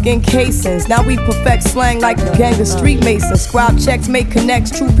pigskin casings. Now we perfect slang like a gang of street masons. Scribe checks, make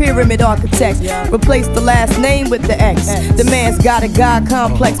connects, true pyramid architects. Replace the last name with the X. The man's got a God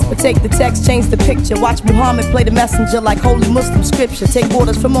complex, but take the text, change the picture. Watch Muhammad play the messenger like holy Muslim scripture. Take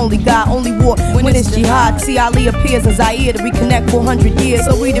orders from only God, only war when it's jihad. See Ali appears in Zaire to reconnect 400 years.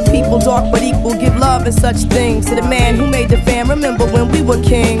 So we the people, dark but equal, give love and such things to the man who made the fam. Remember when we were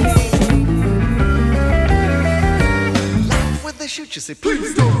kings. They shoot you, say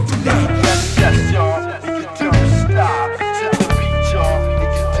please don't do that. Yes, yes, y'all, and you don't stop. To the beat, y'all,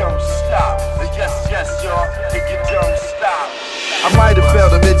 and you don't stop. Yes, yes, y'all, and you don't stop. I might have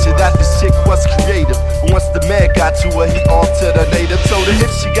failed to mention that this chick was creative. But once the man got to her, he altered her native. Told her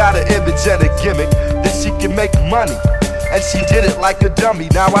if she got an image and a gimmick, then she can make money. And she did it like a dummy.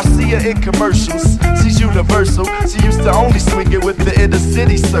 Now I see her in commercials. She's universal. She used to only swing it with the inner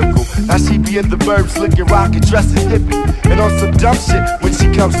city circle. Now she be in the burbs looking rockin', dressing hippie. And on some dumb shit when she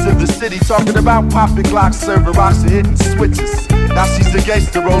comes to the city. Talking about popping Glocks, serving rocks and hitting switches. Now she's a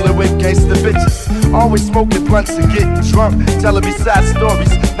gangster rolling with gangster bitches. Always smoking blunts and getting drunk, telling me sad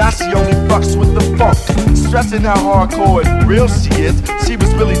stories. Now she only fucks with the funk. Stressing how hardcore and real she is. She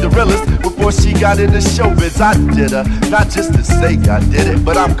was really the realest before she got into showbiz. I did her, not just to say I did it,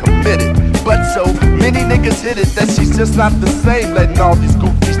 but I'm committed. But so many niggas hit it that she's just not the same, letting all these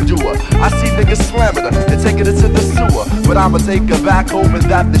goofies do her. I see niggas slamming her and taking her to the sewer, but I'ma take her back home and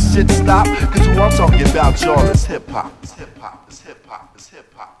that the shit stop. Cause who I'm talking about, y'all, is hip-hop. It's hip-hop, it's hip-hop, it's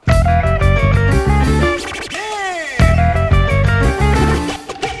hip-hop.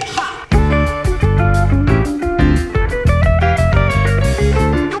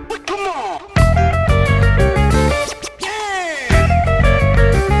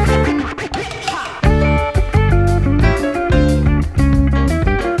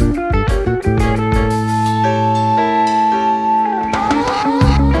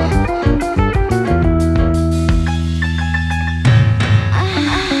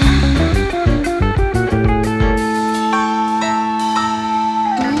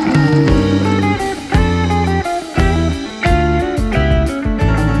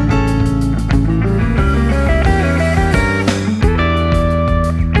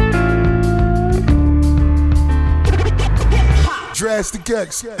 Drastic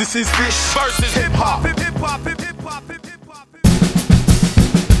X. This is Phish versus hip hop. I'm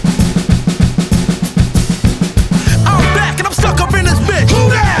back and I'm stuck up in this bitch. Who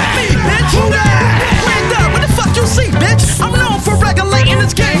that? Me, bitch. Who that? Man up, what the fuck you see, bitch? I'm known for regulating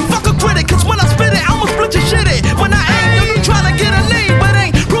this game. Fuck a critic, cause when I spit it, I'ma split your shit it. When I aim, you tryna get a name, but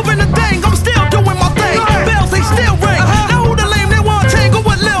ain't proving a thing. I'm still doing my thing. Bells, they still ring. Now who the lame they want tangle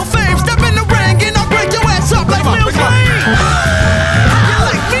with Lil Fame? Step in the ring and I'll break your ass up like Lil Fame.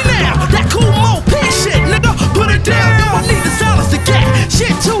 M.O.P. shit, nigga, put it down. Yo, I need to silence the cat.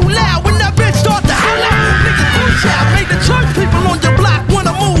 Shit too loud when that bitch start to holler. Niggas push out, make the church people on your block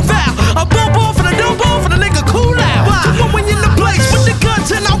wanna move out. A boom boom for the dumb boom for the nigga cool out. Cause when we in the place with the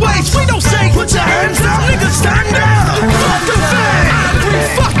guns in our waist, we don't say put your hands up, niggas stand up. Fuck the fame,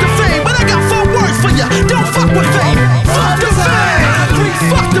 fuck the fame, but I got 4 words for ya. Don't fuck with fame. Fuck the fame,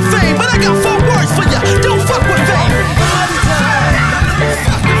 fuck the fame, but I got 4 words for ya. Don't fuck with fame.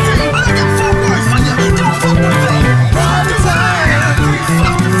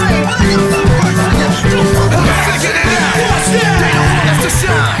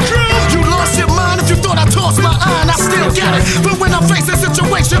 But when I'm facing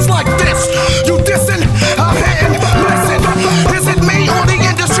situations like this, you dissing, I'm hitting, listen. Is it me or the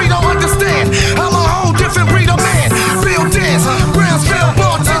industry don't understand? I'm a whole different breed of man. Bill dance, Brownsville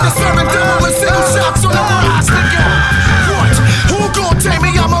bartender serving double and single shots on the rise, nigga. What? Who gon' tame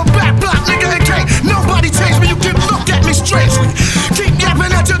me? I'm a back block, nigga. It can't nobody change me. You can look at me strangely. Keep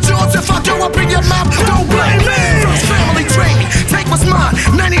yapping at your jaws if I go up in your mouth. Don't blame me. First family train me. Take what's mine.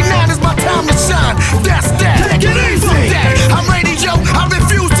 99 is my time to shine. That's that. Take it easy. I'm radio, I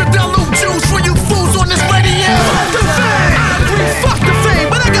refuse to dilute juice for you fools on this radio. Fuck the fame,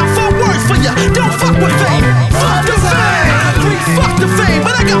 but I got 4 words for ya. Don't fuck with fame. Fuck the fame,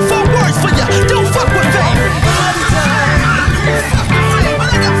 but I got 4 words for ya. Don't fuck with fame. Fuck the fame, but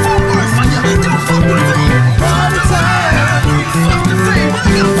I got 4 words for ya. Don't fuck with fame. Fuck the fame, but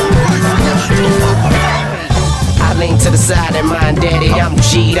I got 4 words for ya. Don't fuck with fame. I lean to the side and mind daddy, I'm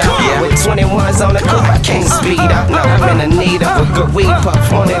G'd up. With 21s on the coupe, I can't speed up. No, I'm in the need of a good weed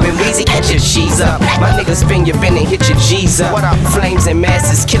puff. On every Weezy, catch your G's up. My niggas spin your bin and hit your G's up. What up? Flames and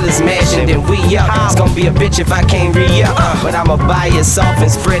masses, killers mashing, then we up. It's gonna be a bitch if I can't re-up. But I'ma buy it soft and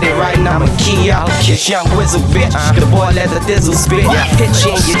spread it right now, I'ma key up. Kiss young Wizzle, bitch. The boy let the thizzle spit. Hit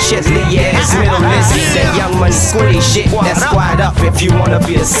you in your chest, leave your ass middle list. That young money squiddy shit. That squad up if you wanna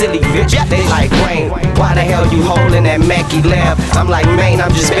be a silly bitch. They like Wayne. Why the hell you holding that Mackie lab? I'm like, man,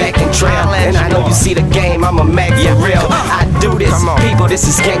 I'm just back in trail. And I know you see the game, I'm a Mac for real. I do this, people, this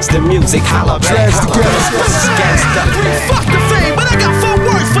is gangsta music. Holla back, holla back, this is gangsta. Fuck the fame, but I got 4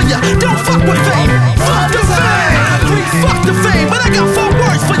 words for ya. Don't fuck with fame. Fuck the fame. Fuck the fame, but I got 4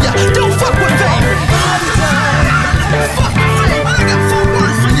 words for ya. Don't fuck with fame. Fuck the fame, but I got 4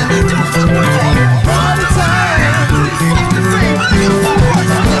 words for ya. Don't fuck with fame. Fuck the fame, but I got 4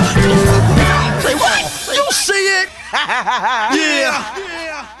 words for ya. Don't fuck with fame. Say what? You see it? Yeah.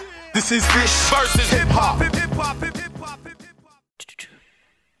 This is Phish versus hip hop.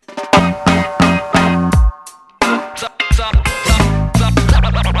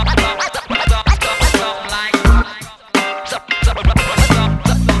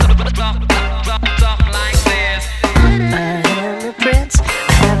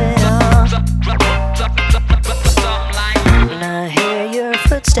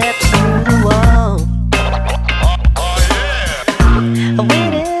 footsteps through the wall. I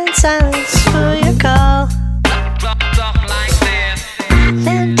wait in silence for your call.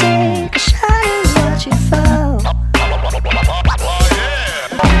 Then take a shot and watch you fall.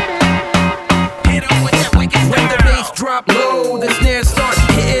 When the bass drop low, the snare starts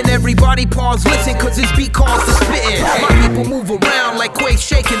hitting. Everybody pause, listen, cause this beat calls to spitting. My people move around like quakes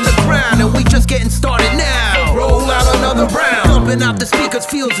shaking the ground, and we just getting started now. Roll out another round. Thumping out the speakers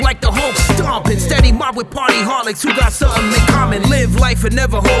feels like the Hulk stomping. Steady mob with party harlots who got something in common. Live life and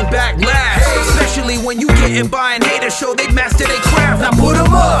never hold back laughs. Especially when you getting by and haters show they master their craft. Now put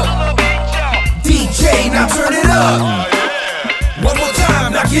 'em up. DJ, now turn it up. One more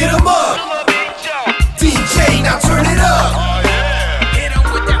time, now get 'em up. DJ, now turn it up.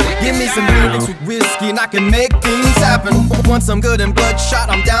 Give me some lyrics with whiskey and I can make things happen. Once I'm good and bloodshot,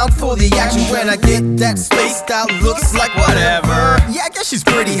 I'm down for the action. When I get that spaced out, looks like whatever. Yeah, I guess she's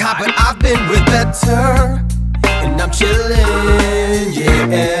pretty hot, but I've been with better. And I'm chillin',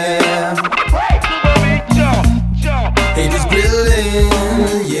 yeah. Haters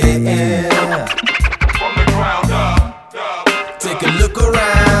grillin', yeah. From the ground up, take a look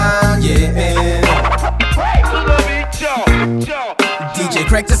around, yeah. DJ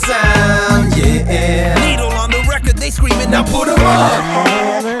crank the sound, yeah. Needle on the record, they screaming, now put 'em I up.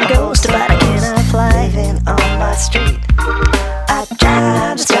 have a ghost, but I cannot fly in on my street. I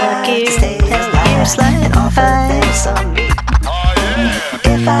try to stay alive, sliding off of this on me.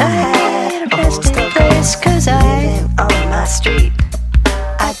 If I had a resting place, cause I'm on my street.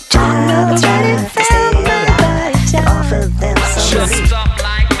 I try to stay alive, off of them on me.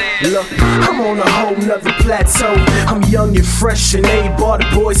 Look, I'm on a whole nother plateau. I'm young and fresh and A-bar, the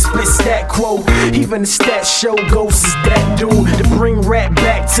boys spit stat quo. Even the stat show ghost is that dude to bring rap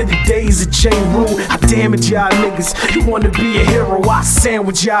back to the days of J. Rule. I damage y'all niggas. You wanna be a hero, I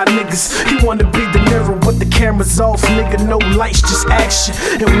sandwich y'all niggas. You wanna be the mirror with the cameras off, nigga, no lights, just action.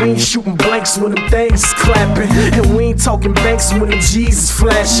 And we ain't shooting blanks when them things is clapping. And we ain't talking banks when them G's is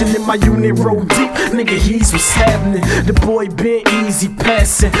flashing. In my unit roll deep, nigga, he's what's happening. The boy been easy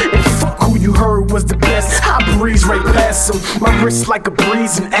passing. And fuck who you heard was the best, I breeze right past him. My wrist like a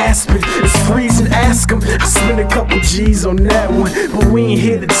breeze in Aspen. It's freezing, ask him. I spent a couple G's on that one. But we ain't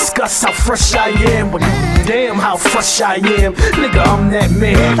here to discuss how fresh I am. But damn how fresh I am. Nigga, I'm that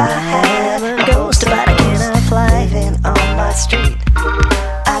man. If I have a ghost, but I cannot fly in on my street.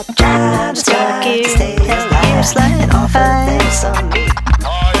 I try to stay alive, sliding off of this on me.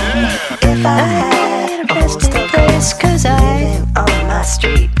 If I had a resting place, cause I'm on my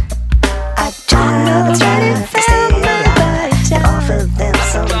street. I try to stay alive, off of them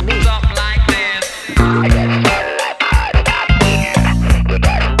on me.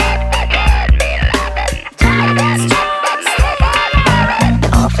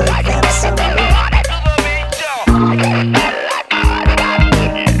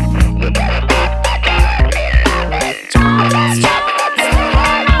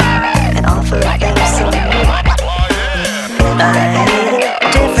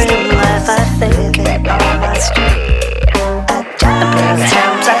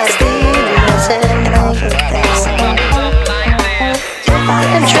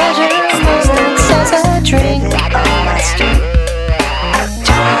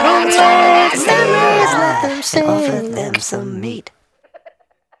 Offer them some meat.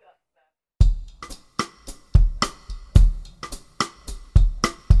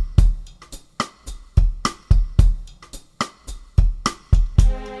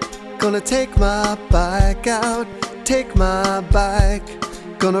 Gonna take my bike out, take my bike.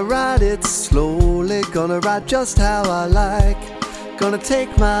 Gonna ride it slowly, gonna ride just how I like. Gonna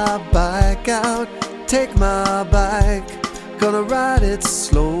take my bike out, take my bike. Gonna ride it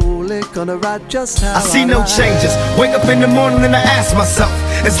slowly, gonna ride just how I see no changes. Wake up in the morning and I ask myself,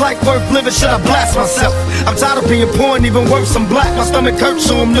 is life worth living? Should I blast myself? I'm tired of being poor and even worse, I'm black. My stomach hurts,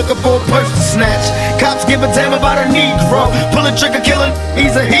 so I'm looking for a purse to snatch. Cops give a damn about a Negro. Pull a trigger, kill him,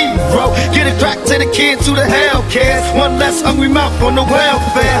 he's a hero. Get it crack to the kids who the hell cares. One less hungry mouth on the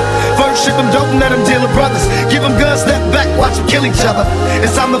welfare. First ship them dope and let them deal with brothers. Give them guns, step back, watch them kill each other.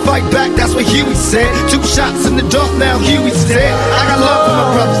 It's time to fight back, that's what Huey said. 2 shots in the dark, now Huey's dead. I got love for my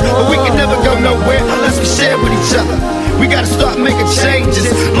brothers, but we can never go nowhere unless we share with each other. We gotta start making changes.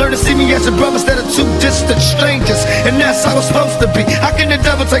 Learn to see me as a brother instead of 2 distant strangers. And that's how it's supposed to be. How can the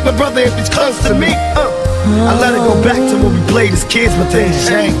devil take my brother if he's close to me? I let it go back to when we played as kids, but things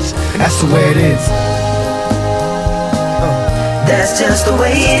change. That's the way it is. That's just the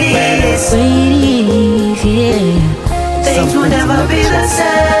way it is. Things will never be the same.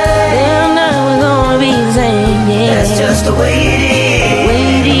 They're never gonna be the same. Yeah. That's just the way it is.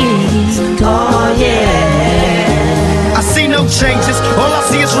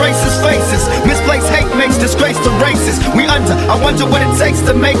 disgrace the races. We under, I wonder what it takes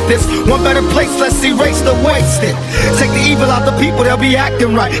to make this one better place. Let's erase the wasted. Take the evil out the people, they'll be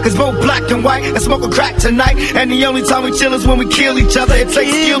acting right. Cause both black and white and smoke a crack tonight. And the only time we chill is when we kill each other. It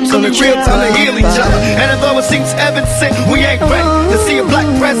takes skill to the real time to heal each other. And although it seems evident, we ain't ready to see a black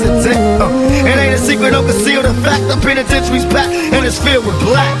president. It ain't a secret, don't conceal the fact. The penitentiary's packed and it's filled with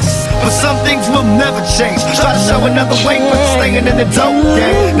blacks. But some things will never change. Try to show another way, but staying in the dope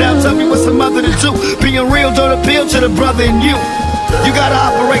game. Now tell me what's a mother to do. Being real don't appeal to the brother in you. You gotta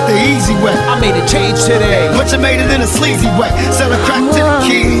operate the easy way. I made a change today, but you made it in a sleazy way. Sell a crack to the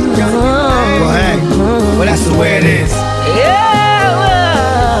kids. Well, hey, well that's the way it is. Yeah,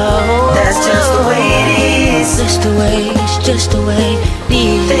 well, that's just the way it is. Just the way, it's just the way it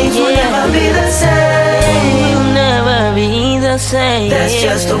is. Things will never be the same. Will never be the same. That's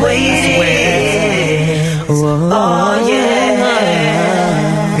just the way it is. Oh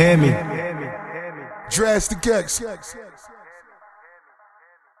yeah. Hear me. Drastic X.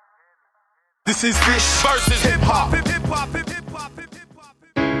 This is Phish versus hip hop.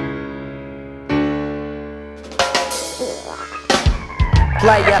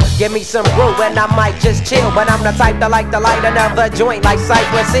 Player, give me some brew and I might just chill. But I'm the type that like to light another joint like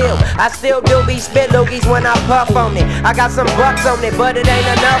Cypress Hill. I still do be spit loogies when I puff on it. I got some bucks on it, but it ain't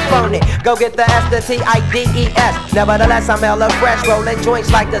enough on it. Go get the S, the T-I-D-E-S. Nevertheless, I'm hella fresh, rolling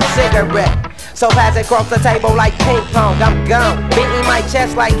joints like a cigarette. So pass it across the table like ping pong, I'm gone. Beating my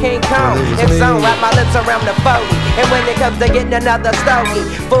chest like King Kong. It's on, wrap my lips around the 40. And when it comes to getting another stogie,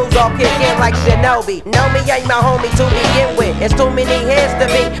 fools all kick in like Shinobi. Know me ain't my homie to begin with. It's too many hands to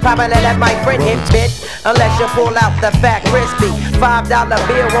be. Probably let my friend hit, bitch. Unless you pull out the fat crispy $5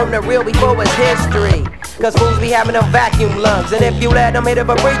 bill on the real before it's history. Cause fools be having them vacuum lungs. And if you let them hit it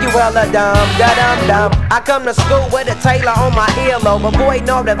for free, you hella dumb, da-dum-dum. I come to school with a tailor on my earlobe. Avoiding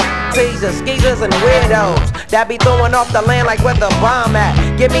all the teasers, skeezers, and weirdos that be throwing off the land like where the bomb at.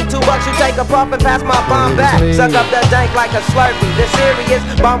 Give me $2, you take a puff and pass my bomb back. Suck up the dank like a Slurpee. The serious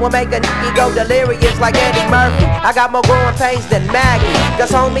bomb will make a nigga go delirious like Eddie Murphy. I got more growing pains than Maggie.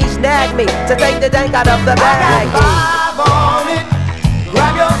 Cause homies nag me to take the dank out of the bag. I got 5 on it.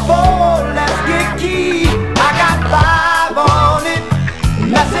 Grab your phone, let's get key. I got 5 on it.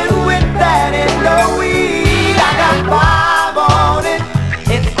 Messing with that N.O.R.E. I got 5 on it.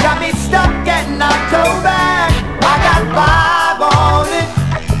 It's got me stuck getting October. I got 5 on it.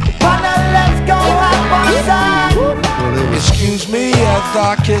 Partner, let's go have fun side. Excuse me as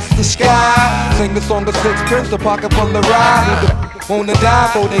I kiss the sky. Sing the song of Sixpence, a pocket full of ride. Wanna die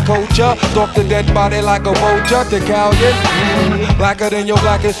for they culture. Stalk the dead body like a vulture. Decalion, blacker than your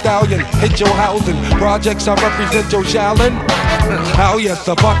blackest stallion. Hit your housing, projects I represent your shallin'. How yes,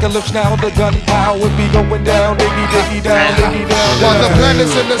 apocalypse now, the gunpowder be going down, diggy diggy down, diggy down. While the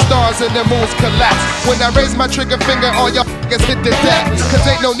planets and the stars and the moons collapse. When I raise my trigger finger, all y'all f***ers hit the deck. Cause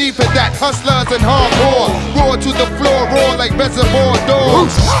ain't no need for that, hustlers and hardcore. Roar to the floor, roar like reservoir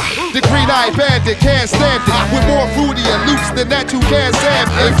dogs. The green-eyed bandit can't stand it. With more fruity and loops than that you can't stand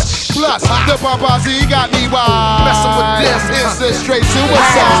it. Plus, the Babazi got me wild. Messing with this, it's a straight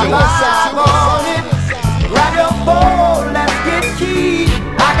suicide. Grab your phone, let's get key.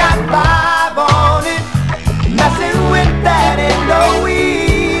 I got 5 on it. Messing with that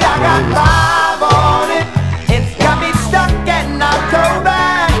N.O.R.E. I got 5 on it. It's got me stuck getting October.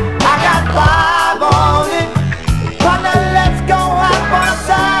 I got 5 on it. Partner, let's go have fun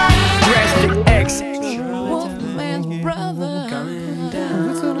side. Drastic X. Wolfman's brother. Coming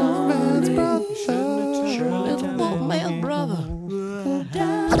down. Wolfman's brother.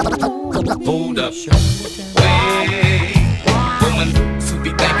 Hold up. Wait, woman, who be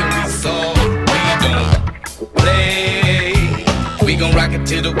thinking we soft, we don't play. We gon' rock it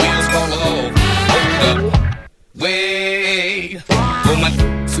till the wheels fall off. Hold up. Wait, woman,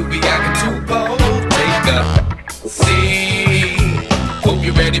 who be acting too bold, take a seat. Hope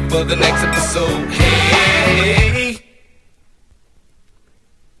you're ready for the next episode. Hey,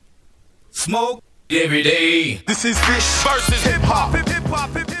 smoke every day. This is Phish versus hip hop.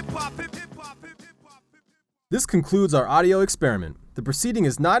 This concludes our audio experiment. The proceeding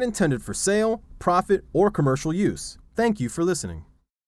is not intended for sale, profit, or commercial use. Thank you for listening.